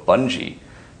CEO of Bungie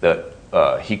that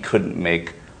he couldn't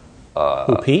make...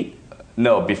 Who, Pete?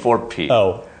 No, before Pete.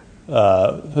 Oh.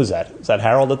 Who's that? Is that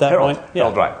Harold at that point? Yeah.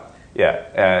 Harold Ryan.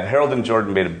 Yeah. Harold and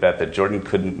Jordan made a bet that Jordan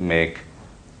couldn't make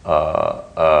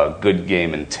a good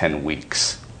game in 10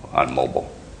 weeks on mobile.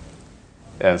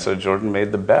 And so Jordan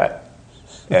made the bet.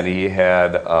 And he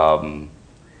had a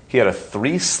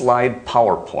 3-slide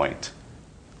PowerPoint.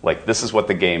 Like, this is what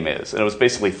the game is. And it was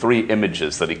basically 3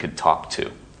 images that he could talk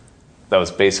to. That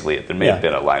was basically it. There may have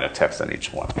been a line of text on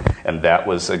each one. And that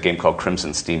was a game called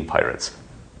Crimson Steam Pirates.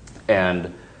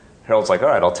 And Harold's like, all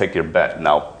right, I'll take your bet.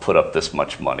 Now put up this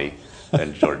much money.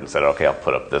 And Jordan said, okay, I'll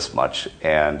put up this much.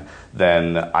 And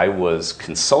then I was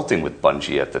consulting with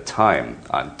Bungie at the time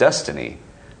on Destiny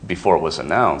before it was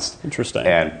announced. Interesting.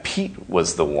 And Pete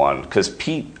was the one, because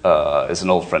Pete is an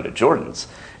old friend of Jordan's.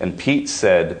 And Pete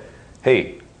said,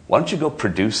 hey, why don't you go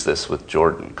produce this with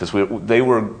Jordan? Because they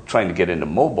were trying to get into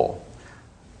mobile.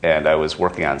 And I was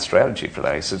working on strategy for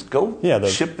that. He says, go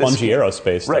ship this. Bungie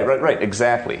Aerospace. Right,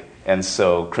 exactly. And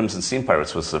so Crimson Steam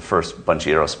Pirates was the first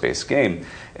Bungie Aerospace game.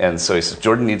 And so he says,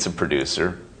 Jordan needs a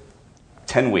producer.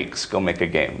 10 weeks, go make a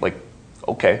game. Like,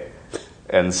 okay.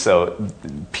 And so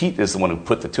Pete is the one who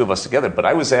put the two of us together. But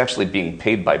I was actually being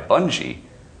paid by Bungie,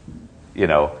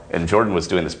 and Jordan was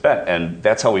doing this bet. And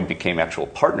that's how we became actual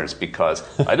partners, because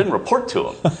I didn't report to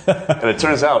him. And it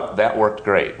turns out that worked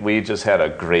great. We just had a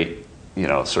great...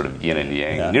 sort of yin and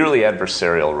yang, nearly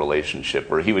adversarial relationship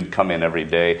where he would come in every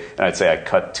day and I'd say, I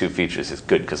cut 2 features. It's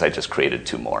good because I just created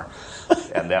 2 more.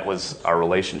 And that was our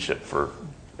relationship for,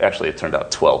 actually it turned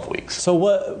out 12 weeks. So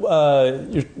what,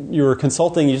 you were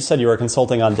consulting, you just said you were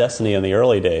consulting on Destiny in the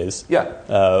early days.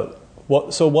 Yeah.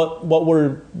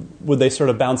 Would they sort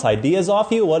of bounce ideas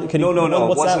off you? No.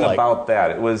 It wasn't about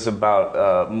that. It was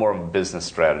about more of a business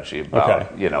strategy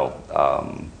about,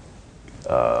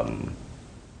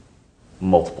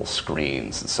 multiple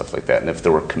screens and stuff like that, and if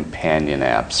there were companion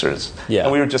apps,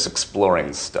 and we were just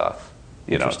exploring stuff,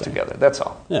 together. That's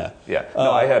all. Yeah. No,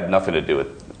 I had nothing to do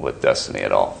with Destiny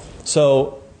at all.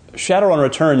 So, Shadowrun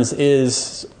Returns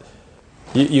is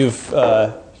you're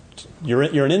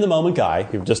an in the moment guy.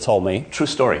 You've just told me. True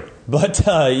story. But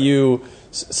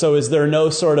so is there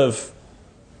no sort of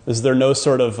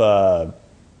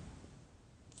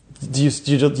Do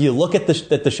you look at the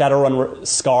Shadowrun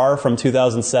scar from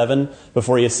 2007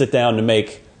 before you sit down to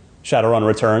make Shadowrun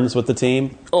Returns with the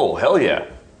team? Oh, hell yeah.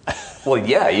 Well,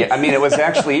 yeah. I mean, it was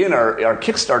actually in our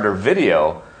Kickstarter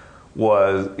video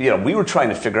was, we were trying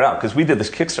to figure out, because we did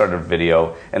this Kickstarter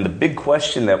video, and the big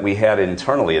question that we had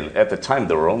internally, and at the time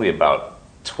there were only about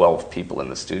 12 people in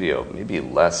the studio, maybe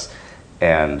less,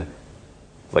 and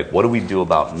like, what do we do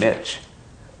about Mitch?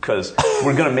 Because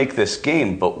we're going to make this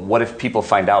game, but what if people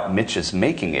find out Mitch is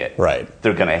making it? Right.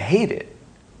 They're going to hate it,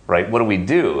 right? What do we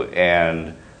do?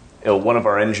 And one of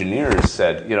our engineers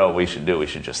said, we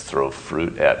should just throw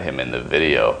fruit at him in the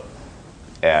video.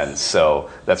 And so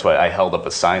that's why I held up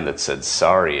a sign that said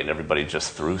sorry, and everybody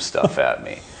just threw stuff at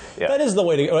me. Yeah. That is the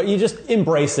way to go. You just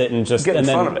embrace it and just get in and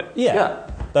front then, of it. Yeah.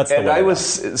 That's the and way I was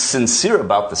sincere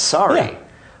about the sorry, Yeah.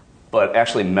 but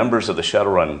actually members of the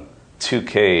Shadowrun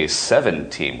 2K7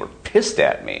 team were pissed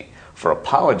at me for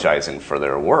apologizing for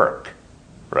their work,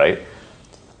 right?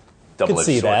 Could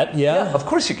see that, yeah. Of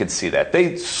course you could see that.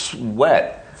 They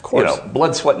sweat, of course.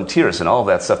 Blood, sweat, and tears, and all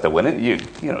that stuff that went in.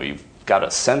 You've got a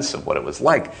sense of what it was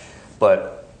like,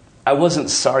 but I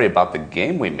wasn't sorry about the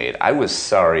game we made. I was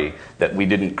sorry that we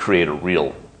didn't create a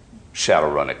real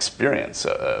Shadowrun experience.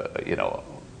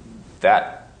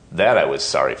 That I was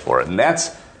sorry for, and that's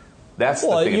the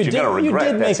thing. If you're going to regret,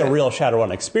 you did make a real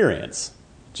Shadowrun experience.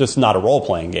 Just not a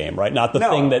role-playing game, right? Not the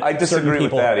thing that I disagree certain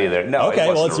people... with that either. No, okay,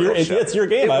 well, it's your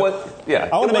game. I want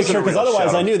to make sure, because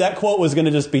otherwise I knew that quote was going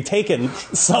to just be taken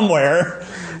somewhere.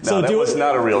 No, that was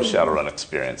not a real Shadowrun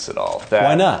experience at all.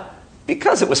 Why not?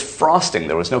 Because it was frosting.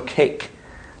 There was no cake.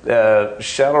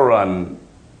 Shadowrun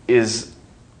is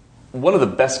one of the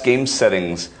best game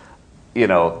settings,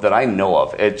 that I know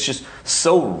of. It's just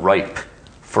so ripe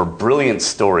for brilliant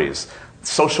stories,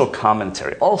 social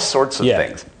commentary, all sorts of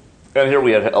things. And here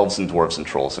we had elves and dwarves and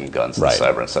trolls and guns and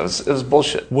cyber and stuff. It was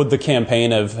bullshit. Would the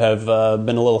campaign have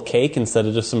been a little cake instead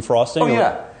of just some frosting? Oh,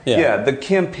 yeah. The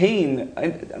campaign, I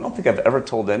don't think I've ever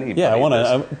told anybody. Yeah, I want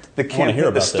to hear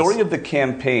about this. The story of the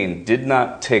campaign did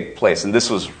not take place, and this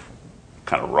was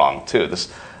kind of wrong, too.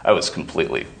 I was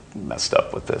completely messed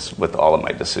up with this, with all of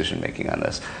my decision-making on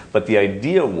this. But the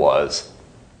idea was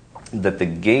that the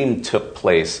game took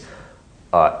place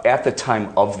at the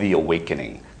time of the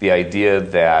Awakening. The idea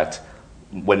that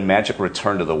when magic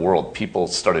returned to the world, people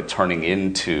started turning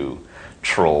into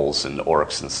trolls and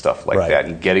orcs and stuff like that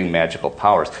and getting magical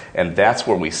powers. And that's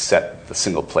where we set the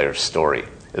single-player story,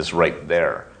 is right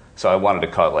there. So I wanted to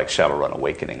call it like Shadowrun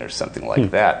Awakening or something like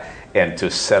that, and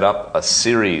to set up a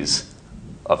series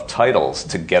of titles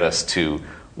to get us to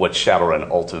what Shadowrun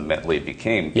ultimately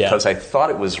became. Because I thought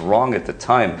it was wrong at the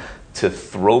time to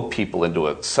throw people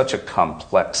into such a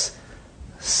complex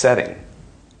setting.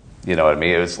 You know what I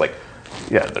mean? It was like,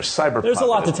 there's cyberpunk. There's a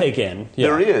lot to take in. Yeah.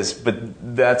 There is,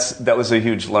 but that was a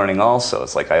huge learning also.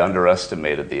 It's like I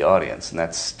underestimated the audience, and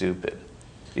that's stupid.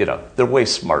 They're way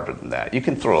smarter than that. You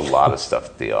can throw a lot of stuff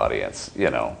at the audience,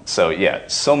 So,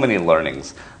 so many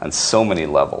learnings on so many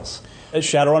levels.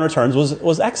 Shadowrun Returns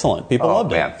was excellent. People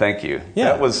loved it. Oh, man, thank you. Yeah.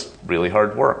 That was really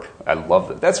hard work. I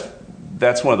loved it.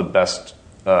 That's one of the best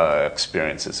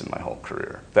experiences in my whole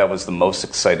career. That was the most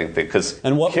exciting thing.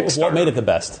 And what made it the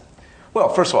best? Well,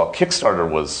 first of all, Kickstarter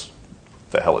was...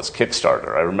 The hell is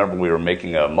Kickstarter? I remember we were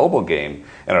making a mobile game,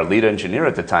 and our lead engineer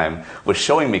at the time was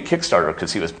showing me Kickstarter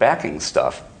because he was backing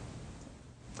stuff.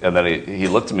 And then he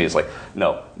looked at me, he's like,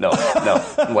 no.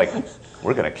 I'm like,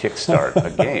 we're going to kickstart a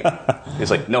game. He's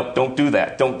like, no, don't do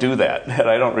that. And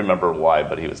I don't remember why,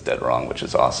 but he was dead wrong, which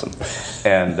is awesome.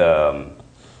 And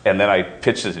then I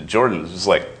pitched it to Jordan. It was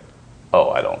like,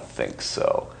 I don't think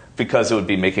so. Because it would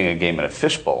be making a game in a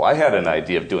fishbowl. I had an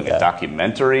idea of doing a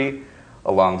documentary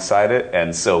alongside it,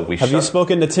 and so we Have you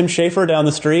spoken to Tim Schafer down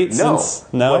the street? No.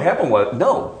 No? What happened was,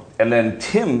 no. And then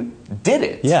Tim did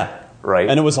it. Yeah. Right.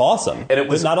 And it was awesome. And it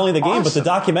was not only the game, but the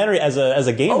documentary as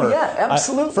a gamer. Oh, yeah,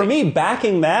 absolutely. For me,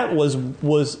 backing that was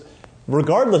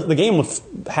regardless, the game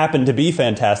happened to be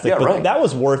fantastic, but that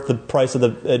was worth the price of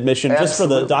the admission just for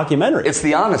the documentary. It's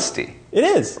the honesty. It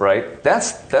is. Right?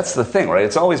 That's the thing, right?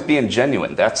 It's always being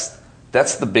genuine. That's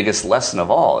the biggest lesson of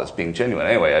all, is being genuine.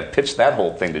 Anyway, I pitched that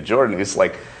whole thing to Jordan. He's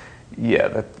like,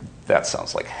 that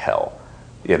sounds like hell.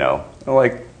 I'm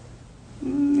like,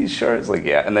 you sure? He's like,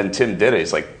 yeah. And then Tim did it.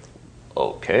 He's like,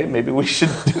 okay, maybe we should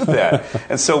do that.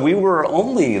 And so we were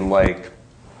only like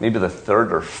maybe the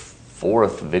third or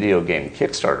fourth video game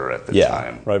Kickstarter at the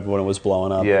time. Right when it was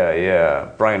blowing up. Yeah.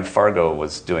 Brian Fargo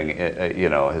was doing,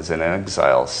 his In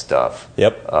Exile stuff.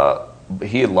 Yep.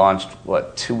 He had launched,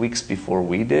 2 weeks before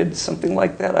we did? Something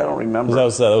like that? I don't remember. That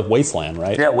was Wasteland,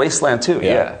 right? Yeah, Wasteland too,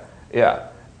 yeah.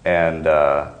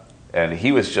 And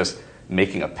he was just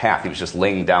making a path. He was just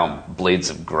laying down blades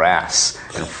of grass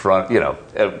in front,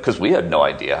 because we had no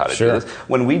idea how to do this.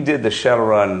 When we did the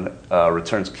Shadowrun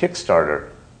Returns Kickstarter,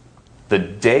 the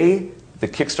day the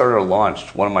Kickstarter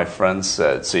launched, one of my friends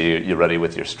said, so you ready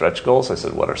with your stretch goals? I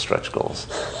said, what are stretch goals?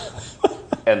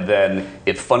 And then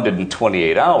it funded in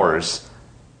 28 hours,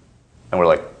 and we're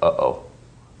like, uh-oh.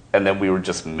 And then we were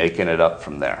just making it up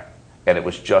from there. And it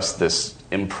was just this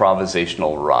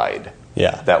improvisational ride.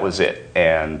 Yeah. That was it.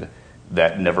 And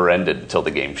that never ended until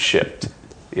the game shipped,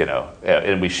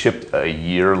 And we shipped a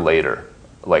year later,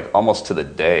 like almost to the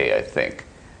day, I think.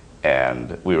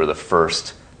 And we were the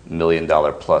first million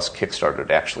plus Kickstarter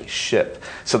to actually ship.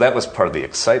 So that was part of the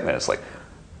excitement. It's like,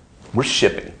 we're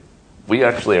shipping. We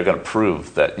actually are going to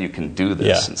prove that you can do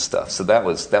this and stuff. So that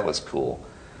was cool.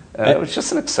 It was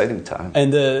just an exciting time.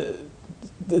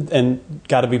 And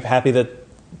got to be happy that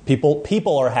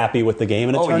people are happy with the game,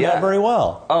 and it turned out very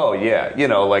well. Oh yeah,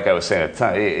 like I was saying at the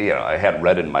time, I had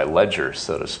red in my ledger,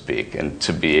 so to speak, and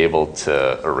to be able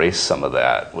to erase some of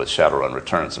that with Shadowrun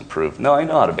Returns and prove, no, I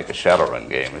know how to make a Shadowrun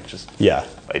game. It just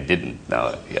I didn't.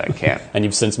 No, I can't. And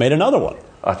you've since made another one.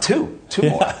 Two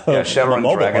more. Yeah, Shadowrun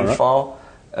Dragonfall.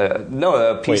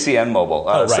 PC and mobile.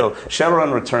 So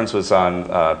Shadowrun Returns was on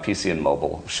PC and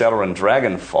mobile. Shadowrun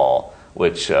Dragonfall,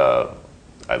 which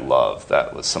I love,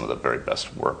 that was some of the very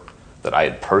best work that I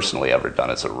had personally ever done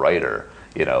as a writer.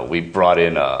 We brought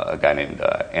in a guy named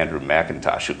Andrew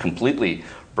McIntosh, who completely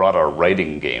brought our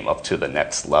writing game up to the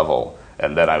next level,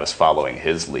 and then I was following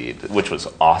his lead, which was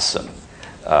awesome.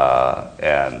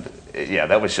 And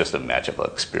that was just a magical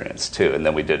experience too. And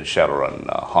then we did Shadowrun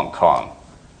Hong Kong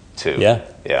too.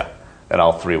 Yeah. And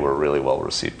all three were really well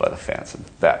received by the fans, and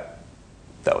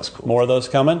that was cool. More of those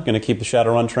coming? Going to keep the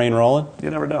Shadowrun train rolling? You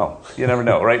never know.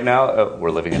 Right now, we're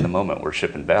living in the moment. We're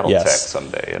shipping BattleTech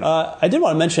someday. I did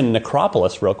want to mention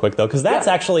Necropolis real quick, though, because that's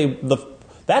actually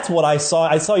that's what I saw.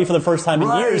 I saw you for the first time in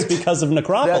years because of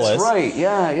Necropolis. That's right.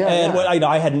 Yeah. And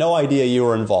I had no idea you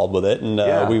were involved with it,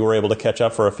 and we were able to catch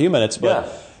up for a few minutes.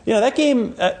 But that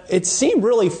game, it seemed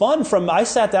really fun. I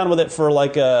sat down with it for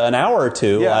like an hour or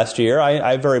two last year.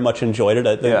 I very much enjoyed it.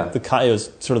 It was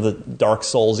sort of the Dark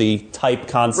Souls-y type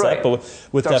concept, but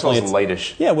with Dark definitely Souls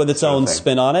lightish. Yeah, with its own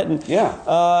spin on it. And,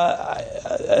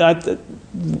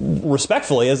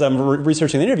 respectfully, as I'm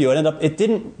researching the interview, it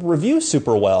didn't review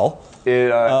super well.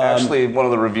 Actually, one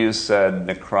of the reviews said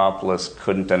Necropolis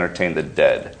couldn't entertain the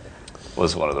dead.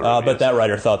 Was one of the reviews. But that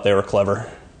writer thought they were clever.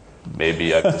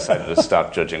 Maybe I've decided to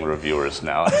stop judging reviewers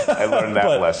now. I learned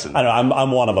that lesson. I know,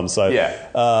 I'm one of them. So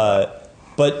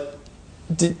but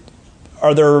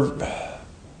are there?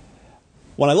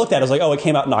 When I looked at it, I was like, oh, it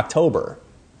came out in October.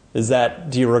 Do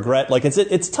you regret? Like,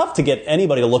 it's tough to get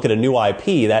anybody to look at a new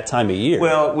IP that time of year.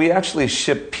 Well, we actually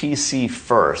shipped PC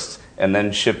first, and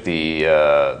then shipped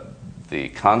the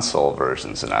console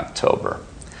versions in October.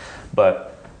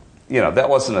 But that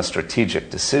wasn't a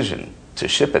strategic decision to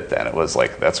ship it then. It was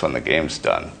like, that's when the game's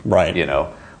done. Right.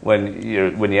 When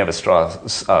you have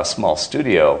a small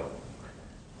studio,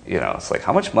 it's like,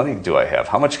 how much money do I have?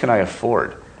 How much can I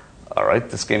afford? All right,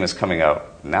 this game is coming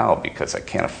out now because I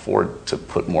can't afford to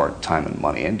put more time and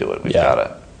money into it.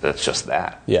 That's just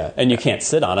that. Yeah, and you can't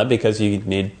sit on it because you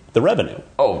need the revenue.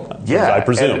 Oh, yeah. I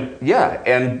presume.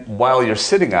 And while you're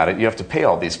sitting on it, you have to pay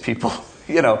all these people,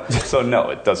 So no,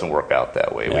 it doesn't work out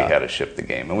that way. Yeah. We had to ship the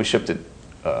game, and we shipped it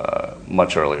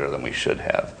much earlier than we should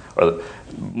have, or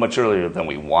much earlier than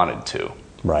we wanted to.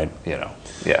 Right. Yeah.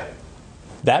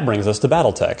 That brings us to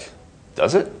BattleTech.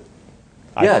 Does it?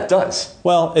 It does.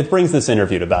 Well, it brings this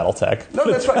interview to BattleTech. No,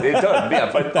 that's right. It does.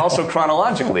 Yeah, but also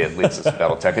chronologically, it leads us to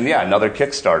BattleTech, and another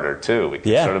Kickstarter too. We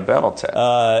kickstarted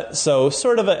BattleTech. So,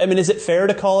 sort of. Is it fair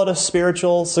to call it a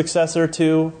spiritual successor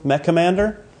to Mech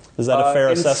Commander? Is that a fair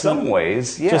assessment? In some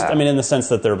ways, yeah. Just, in the sense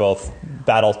that they're both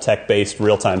BattleTech-based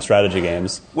real-time strategy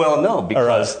games. Well, no,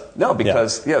 because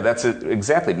that's it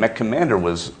exactly. Mech Commander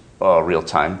was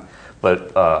real-time,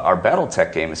 but our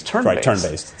BattleTech game is turn-based. Right,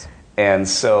 turn-based. And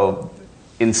so,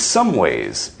 in some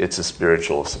ways, it's a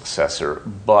spiritual successor,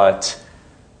 but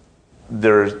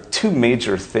there are two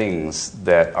major things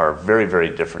that are very, very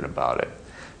different about it.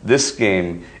 This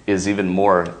game is even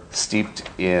more steeped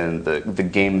in the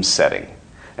game setting,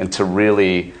 and to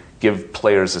really give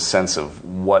players a sense of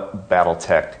what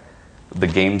BattleTech, the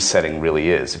game setting, really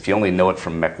is. If you only know it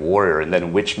from MechWarrior, and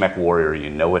then which MechWarrior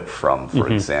you know it from,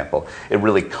 for example, it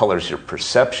really colors your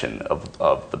perception of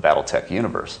the BattleTech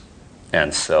universe.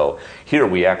 And so here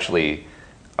we actually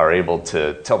are able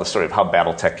to tell the story of how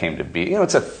BattleTech came to be.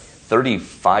 It's a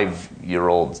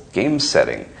 35-year-old game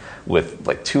setting with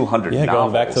like 200 novels.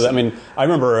 Going back to that. I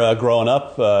remember growing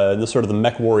up in the sort of the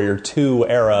MechWarrior 2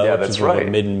 era, which is the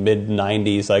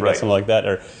mid-90s, I guess, something like that.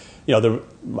 Or,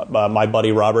 my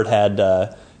buddy Robert had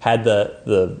the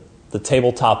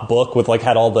tabletop book with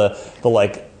had all the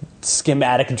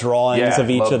schematic drawings of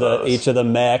each of the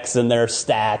mechs and their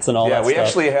stats and all that stuff. Yeah, we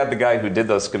actually had the guy who did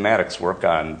those schematics work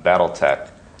on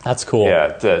BattleTech. That's cool. Yeah,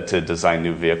 to design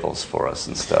new vehicles for us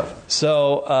and stuff.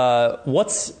 So,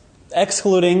 what's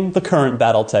excluding the current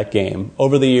BattleTech game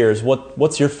over the years?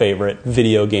 What's your favorite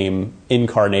video game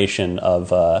incarnation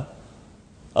of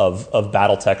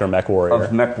BattleTech or MechWarrior? Of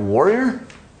MechWarrior,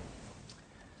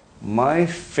 my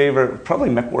favorite probably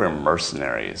MechWarrior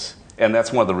Mercenaries. And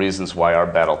that's one of the reasons why our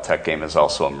BattleTech game is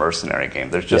also a mercenary game.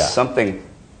 There's just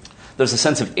there's a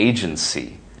sense of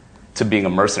agency to being a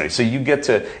mercenary. So you get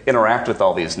to interact with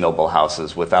all these noble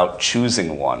houses without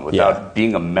choosing one, without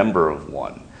being a member of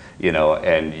one,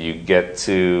 and you get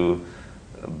to,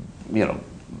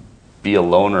 be a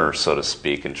loner, so to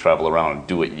speak, and travel around and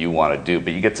do what you want to do.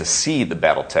 But you get to see the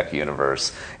BattleTech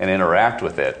universe and interact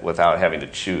with it without having to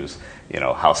choose,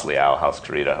 House Liao, House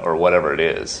Kurita, or whatever it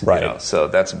is. Right. So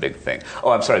that's a big thing.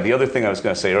 Oh, I'm sorry. The other thing I was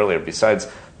going to say earlier, besides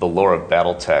the lore of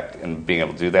BattleTech and being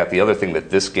able to do that, the other thing that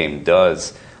this game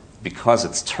does, because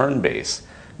it's turn-based,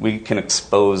 we can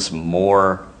expose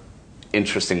more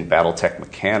interesting BattleTech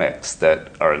mechanics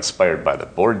that are inspired by the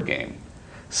board game.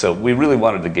 So we really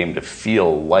wanted the game to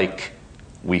feel like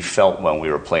we felt when we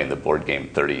were playing the board game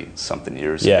 30-something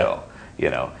years ago.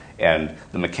 And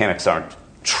the mechanics aren't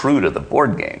true to the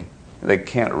board game. They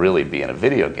can't really be in a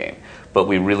video game. But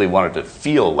we really wanted to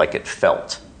feel like it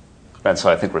felt. And so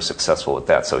I think we're successful with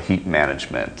that. So heat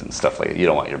management and stuff like that. You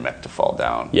don't want your mech to fall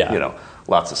down. Yeah.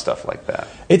 Lots of stuff like that.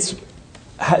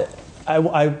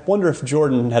 I wonder if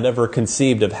Jordan had ever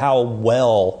conceived of how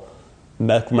well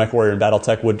MechWarrior and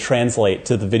BattleTech would translate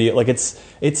to the video. Like it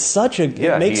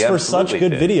makes for such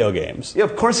good video games. Yeah,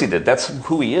 of course he did. That's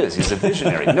who he is. He's a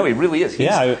visionary. No, he really is.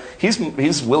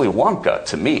 He's Willy Wonka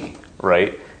to me,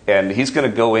 right? And he's going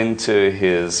to go into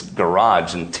his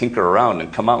garage and tinker around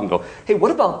and come out and go, hey,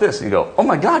 what about this? And you go, oh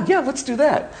my God, yeah, let's do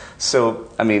that. So,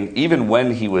 even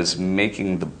when he was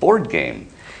making the board game,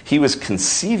 he was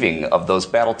conceiving of those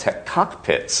BattleTech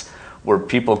cockpits where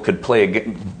people could play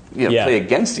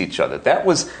against each other. That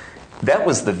was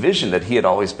the vision that he had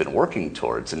always been working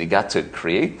towards, and he got to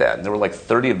create that. And there were like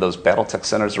 30 of those BattleTech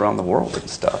centers around the world and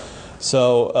stuff.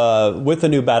 So with the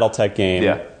new BattleTech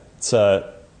game, it's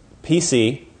a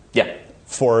PC. Yeah.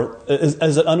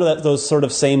 Is it under those sort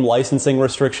of same licensing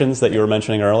restrictions that you were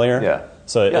mentioning earlier? Yeah.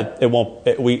 So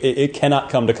it cannot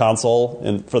come to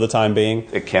console for the time being.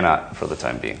 It cannot for the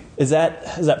time being. Is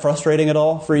that frustrating at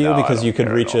all for you? No, because you could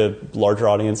reach a larger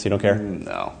audience. You don't care.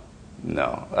 No.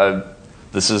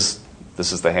 This is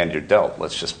the hand you're dealt.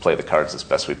 Let's just play the cards as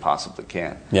best we possibly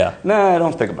can. Yeah. No, I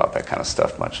don't think about that kind of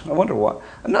stuff much. I wonder why.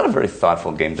 I'm not a very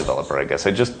thoughtful game developer. I guess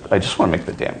I just want to make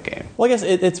the damn game. Well, I guess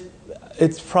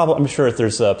it's probably, I'm sure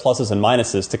there's pluses and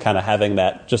minuses to kind of having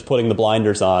that, just putting the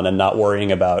blinders on and not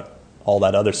worrying about all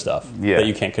that other stuff that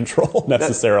you can't control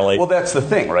necessarily. That's the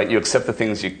thing, right? You accept the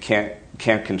things you can't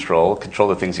control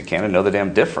the things you can, and know the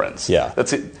damn difference. Yeah.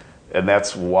 That's it. And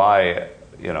that's why,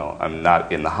 I'm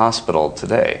not in the hospital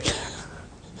today.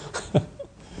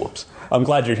 Whoops. I'm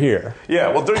glad you're here. Yeah,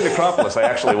 well, during Necropolis, I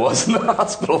actually was in the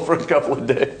hospital for a couple of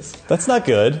days. That's not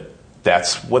good.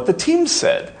 That's what the team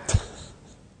said.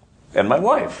 And my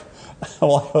wife.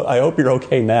 Well, I hope you're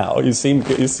okay now. You seem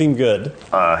good.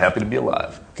 Happy to be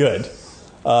alive. Good.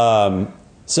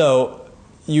 So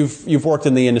you've worked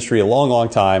in the industry a long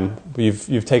time.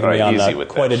 You've taken me on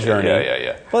quite a journey.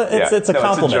 Yeah. Well, it's a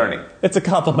compliment. It's a journey. It's a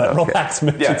compliment. Okay. Relax,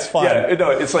 Mitch. It's fine. Yeah.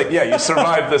 No, it's like you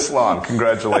survived this long.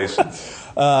 Congratulations.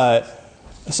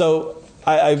 So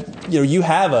you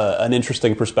have an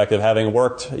interesting perspective, having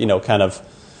worked kind of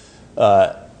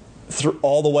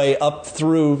all the way up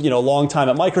through a long time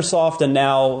at Microsoft, and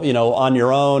now on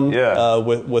your own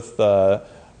with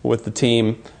the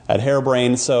team at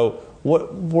Harebrained. So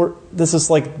this is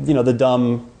like the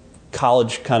dumb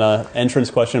college kind of entrance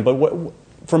question, but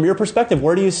from your perspective,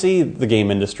 where do you see the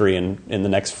game industry in the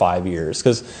next 5 years?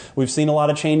 Because we've seen a lot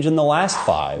of change in the last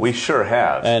 5. We sure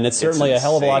have, and it's certainly a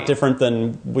hell of a lot different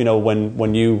than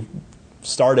when you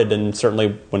started, and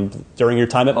certainly during your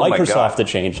time at Microsoft it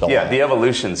changed a lot. Yeah, the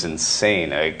evolution's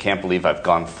insane. I can't believe I've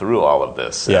gone through all of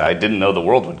this. Yeah. I didn't know the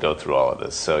world would go through all of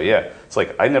this. So yeah, it's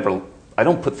like I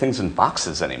don't put things in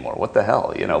boxes anymore. What the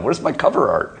hell? Where's my cover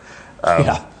art?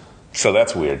 So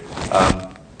that's weird.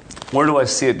 Where do I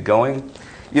see it going?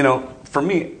 For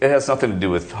me, it has nothing to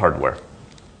do with hardware.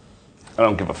 I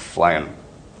don't give a flying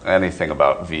anything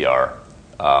about VR.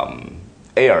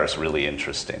 AR is really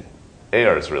interesting.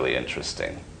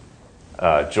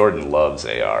 Jordan loves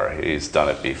AR. He's done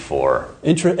it before.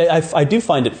 I do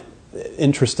find it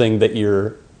interesting that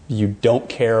you don't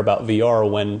care about VR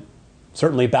when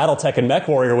certainly BattleTech and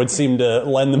MechWarrior would seem to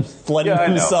lend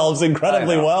themselves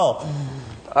incredibly well.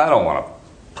 I don't want to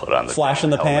put on the flash in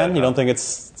the pan. You don't think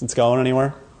it's going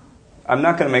anywhere? I'm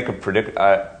not going to make a predict.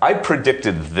 I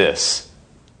predicted this.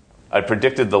 I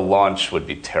predicted the launch would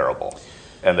be terrible,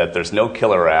 and that there's no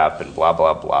killer app and blah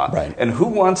blah blah. Right. And who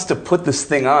wants to put this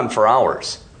thing on for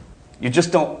hours? You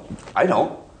just don't. I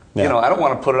don't. Yeah. I don't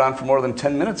want to put it on for more than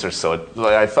 10 minutes or so.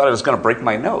 I thought it was going to break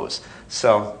my nose.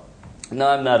 So No,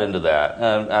 I'm not into that.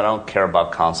 I don't care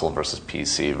about console versus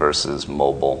PC versus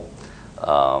mobile.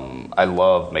 I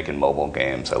love making mobile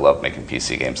games. I love making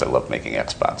PC games. I love making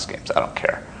Xbox games. I don't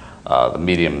care. The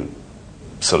medium,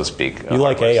 so to speak. You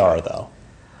like AR, though?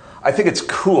 I think it's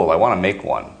cool. I want to make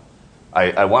one.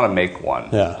 I want to make one.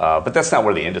 Yeah. But that's not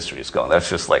where the industry is going. That's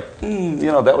just like,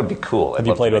 that would be cool. Have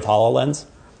you played with HoloLens?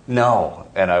 No,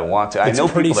 and I want to. I know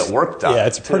people that worked on it. Yeah,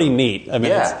 it's pretty neat. I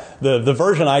mean, the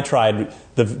version I tried,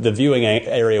 the viewing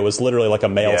area was literally like a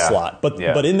mail slot.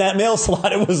 But in that mail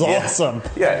slot, it was awesome.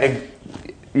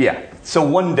 Yeah. So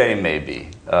one day, maybe.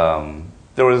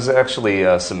 There was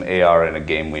actually some AR in a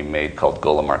game we made called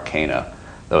Golem Arcana.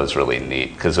 That was really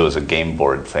neat because it was a game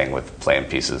board thing with playing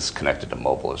pieces connected to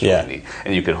mobile. It was really neat.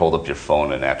 And you could hold up your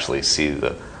phone and actually see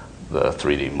the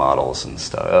 3D models and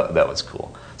stuff. That was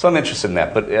cool. So I'm interested in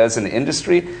that. But as an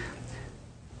industry,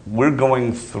 we're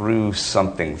going through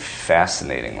something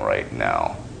fascinating right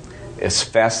now. It's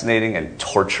fascinating and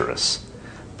torturous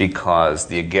because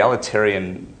the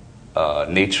egalitarian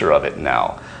nature of it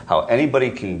now, how anybody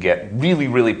can get really,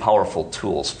 really powerful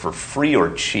tools for free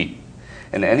or cheap.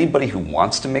 And anybody who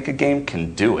wants to make a game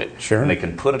can do it. Sure. And they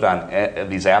can put it on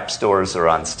these app stores or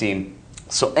on Steam.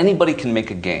 So anybody can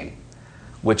make a game,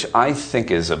 which I think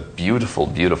is a beautiful,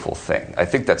 beautiful thing. I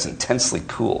think that's intensely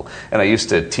cool. And I used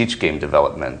to teach game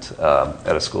development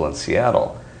at a school in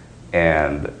Seattle.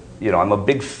 And, I'm a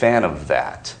big fan of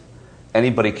that.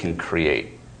 Anybody can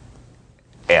create.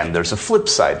 And there's a flip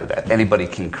side to that. Anybody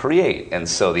can create. And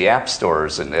so the app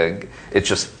stores, and it's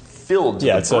just filled to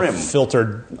the brim. It's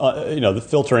filtered, the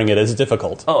filtering it is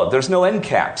difficult. Oh, there's no end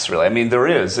caps, really. I mean, there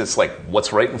is. It's like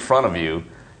what's right in front of you,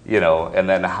 and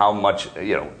then how much,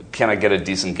 can I get a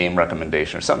decent game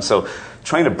recommendation or something? So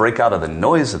trying to break out of the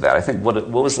noise of that. I think, what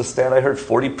was the stat I heard?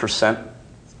 40%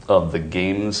 of the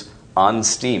games on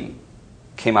Steam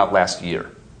came out last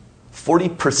year.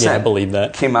 40% I believe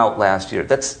that. Came out last year.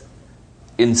 That's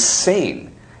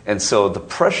insane. And so the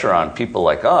pressure on people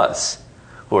like us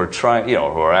who are trying, who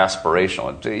are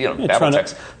aspirational,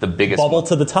 BattleTech's the biggest bubble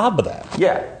to the top of that.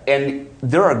 Yeah, and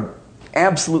there are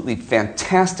absolutely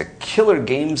fantastic killer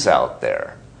games out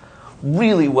there,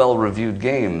 really well-reviewed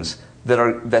games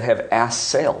that have ass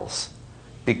sales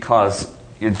because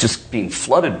you're just being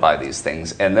flooded by these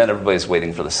things, and then everybody's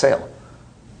waiting for the sale,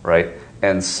 right?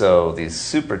 And so these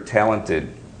super talented,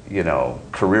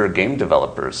 career game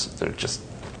developers, they're just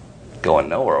going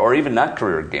nowhere, or even not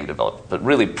career game developers, but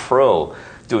really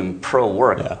doing pro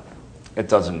work. Yeah. It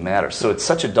doesn't matter. So it's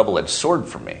such a double-edged sword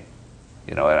for me,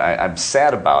 and I'm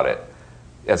sad about it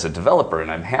as a developer, and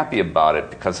I'm happy about it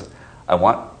because I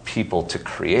want people to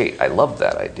create. I love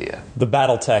that idea. The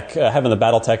BattleTech, having the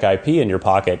BattleTech IP in your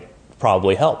pocket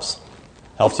probably helps.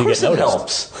 Helps you get noticed. It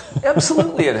helps.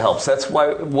 Absolutely, it helps. That's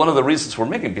why one of the reasons we're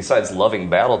making, besides loving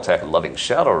BattleTech and loving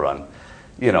Shadowrun,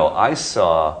 I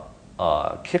saw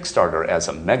Kickstarter as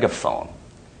a megaphone.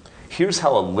 Here's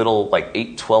how a little,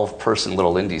 8, 12-person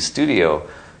little indie studio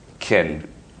can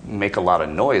make a lot of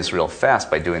noise real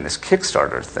fast by doing this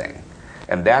Kickstarter thing.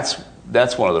 And that's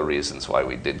one of the reasons why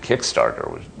we did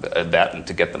Kickstarter, that and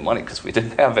to get the money, because we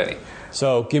didn't have any.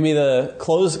 So give me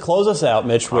close us out,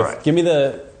 Mitch, with right. Give me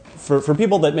for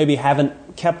people that maybe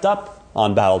haven't kept up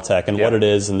on BattleTech and what it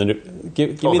is, and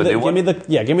give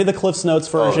me the Cliff's Notes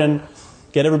version.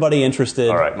 Get everybody interested.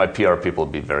 All right, my PR people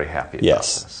would be very happy about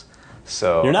this.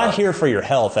 So you're not here for your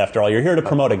health, after all. You're here to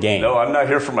promote a game. No, I'm not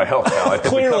here for my health now.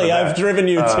 Clearly, I've driven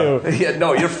you to. Yeah,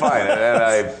 no, you're fine.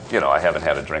 And I haven't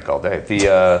had a drink all day.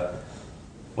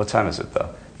 What time is it though?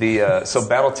 So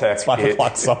BattleTech. It's 5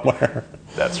 o'clock somewhere.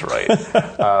 That's right.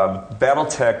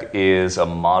 BattleTech is a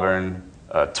modern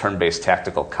turn-based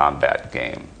tactical combat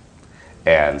game.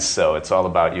 And so it's all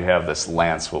about, you have this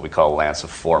lance, what we call a lance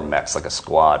of 4 mechs, like a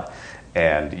squad,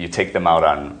 and you take them out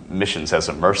on missions as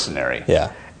a mercenary.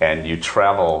 Yeah. And you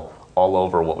travel all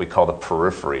over what we call the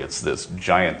periphery. It's this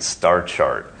giant star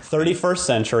chart. 31st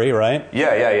century, right?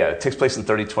 Yeah. It takes place in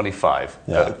 3025.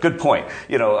 Yeah. Good point.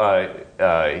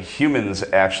 Humans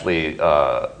actually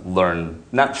learn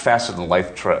not faster than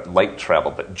light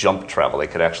travel, but jump travel. They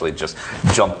could actually just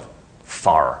jump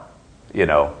far,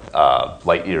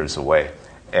 light years away,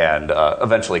 and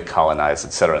eventually colonize,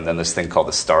 etc. And then this thing called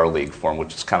the Star League formed,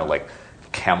 which is kind of like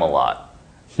Camelot.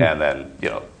 And then,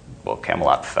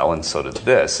 Camelot fell, and so did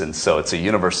this. And so it's a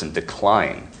universe in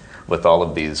decline with all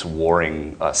of these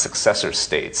warring successor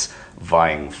states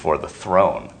vying for the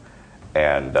throne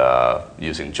and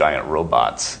using giant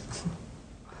robots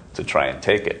to try and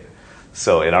take it.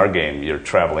 So in our game, you're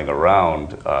traveling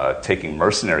around taking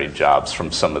mercenary jobs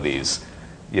from some of these,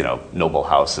 noble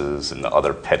houses and the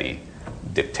other petty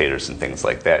dictators and things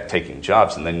like that, taking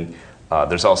jobs. And then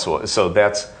There's also so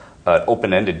that's an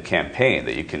open-ended campaign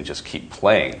that you can just keep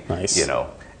playing. Nice. You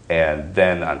know, and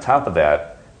then on top of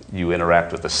that, you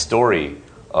interact with the story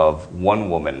of one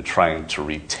woman trying to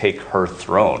retake her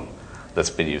throne that's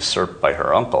been usurped by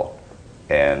her uncle,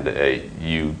 and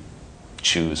you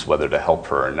choose whether to help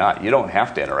her or not. You don't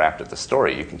have to interact with the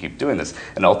story. You can keep doing this,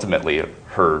 and ultimately,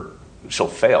 she'll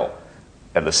fail,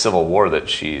 and the civil war that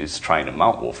she's trying to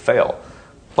mount will fail.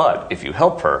 But if you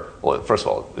help her, well, first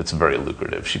of all, it's very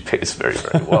lucrative. She pays very,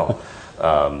 very well.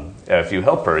 And if you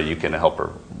help her, you can help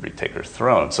her retake her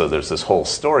throne. So there's this whole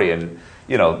story, and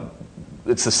you know,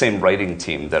 it's the same writing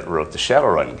team that wrote the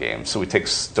Shadowrun game. So we take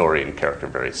story and character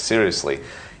very seriously.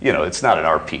 You know, it's not an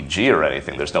RPG or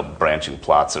anything. There's no branching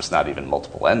plots. There's not even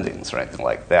multiple endings or anything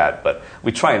like that. But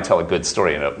we try and tell a good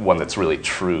story and one that's really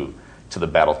true to the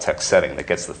BattleTech setting that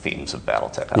gets the themes of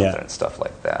BattleTech out there and stuff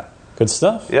like that. Good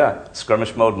stuff. Yeah.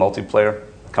 Skirmish mode, multiplayer,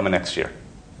 coming next year.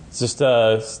 It's just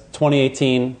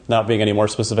 2018, not being any more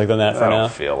specific than that for now. I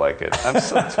don't feel like it. I'm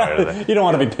so tired of it. You don't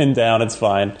want to be pinned down. It's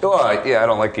fine. Well, yeah, I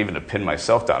don't like even to pin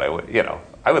myself down.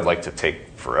 I would like to take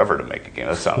forever to make a game.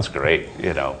 That sounds great,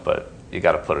 but you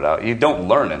got to put it out. You don't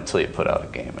learn until you put out a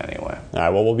game anyway. All right,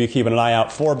 well, we'll be keeping an eye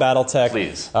out for BattleTech.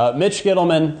 Please. Mitch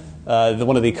Gittleman,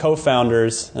 one of the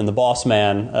co-founders and the boss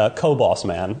man, co-boss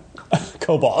man,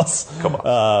 co-boss,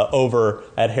 over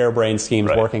at Harebrained Schemes,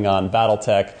 working on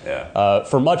BattleTech. Yeah.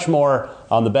 For much more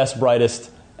on the best, brightest,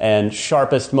 and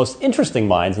sharpest, most interesting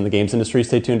minds in the games industry,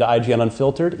 stay tuned to IGN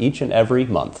Unfiltered each and every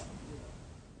month.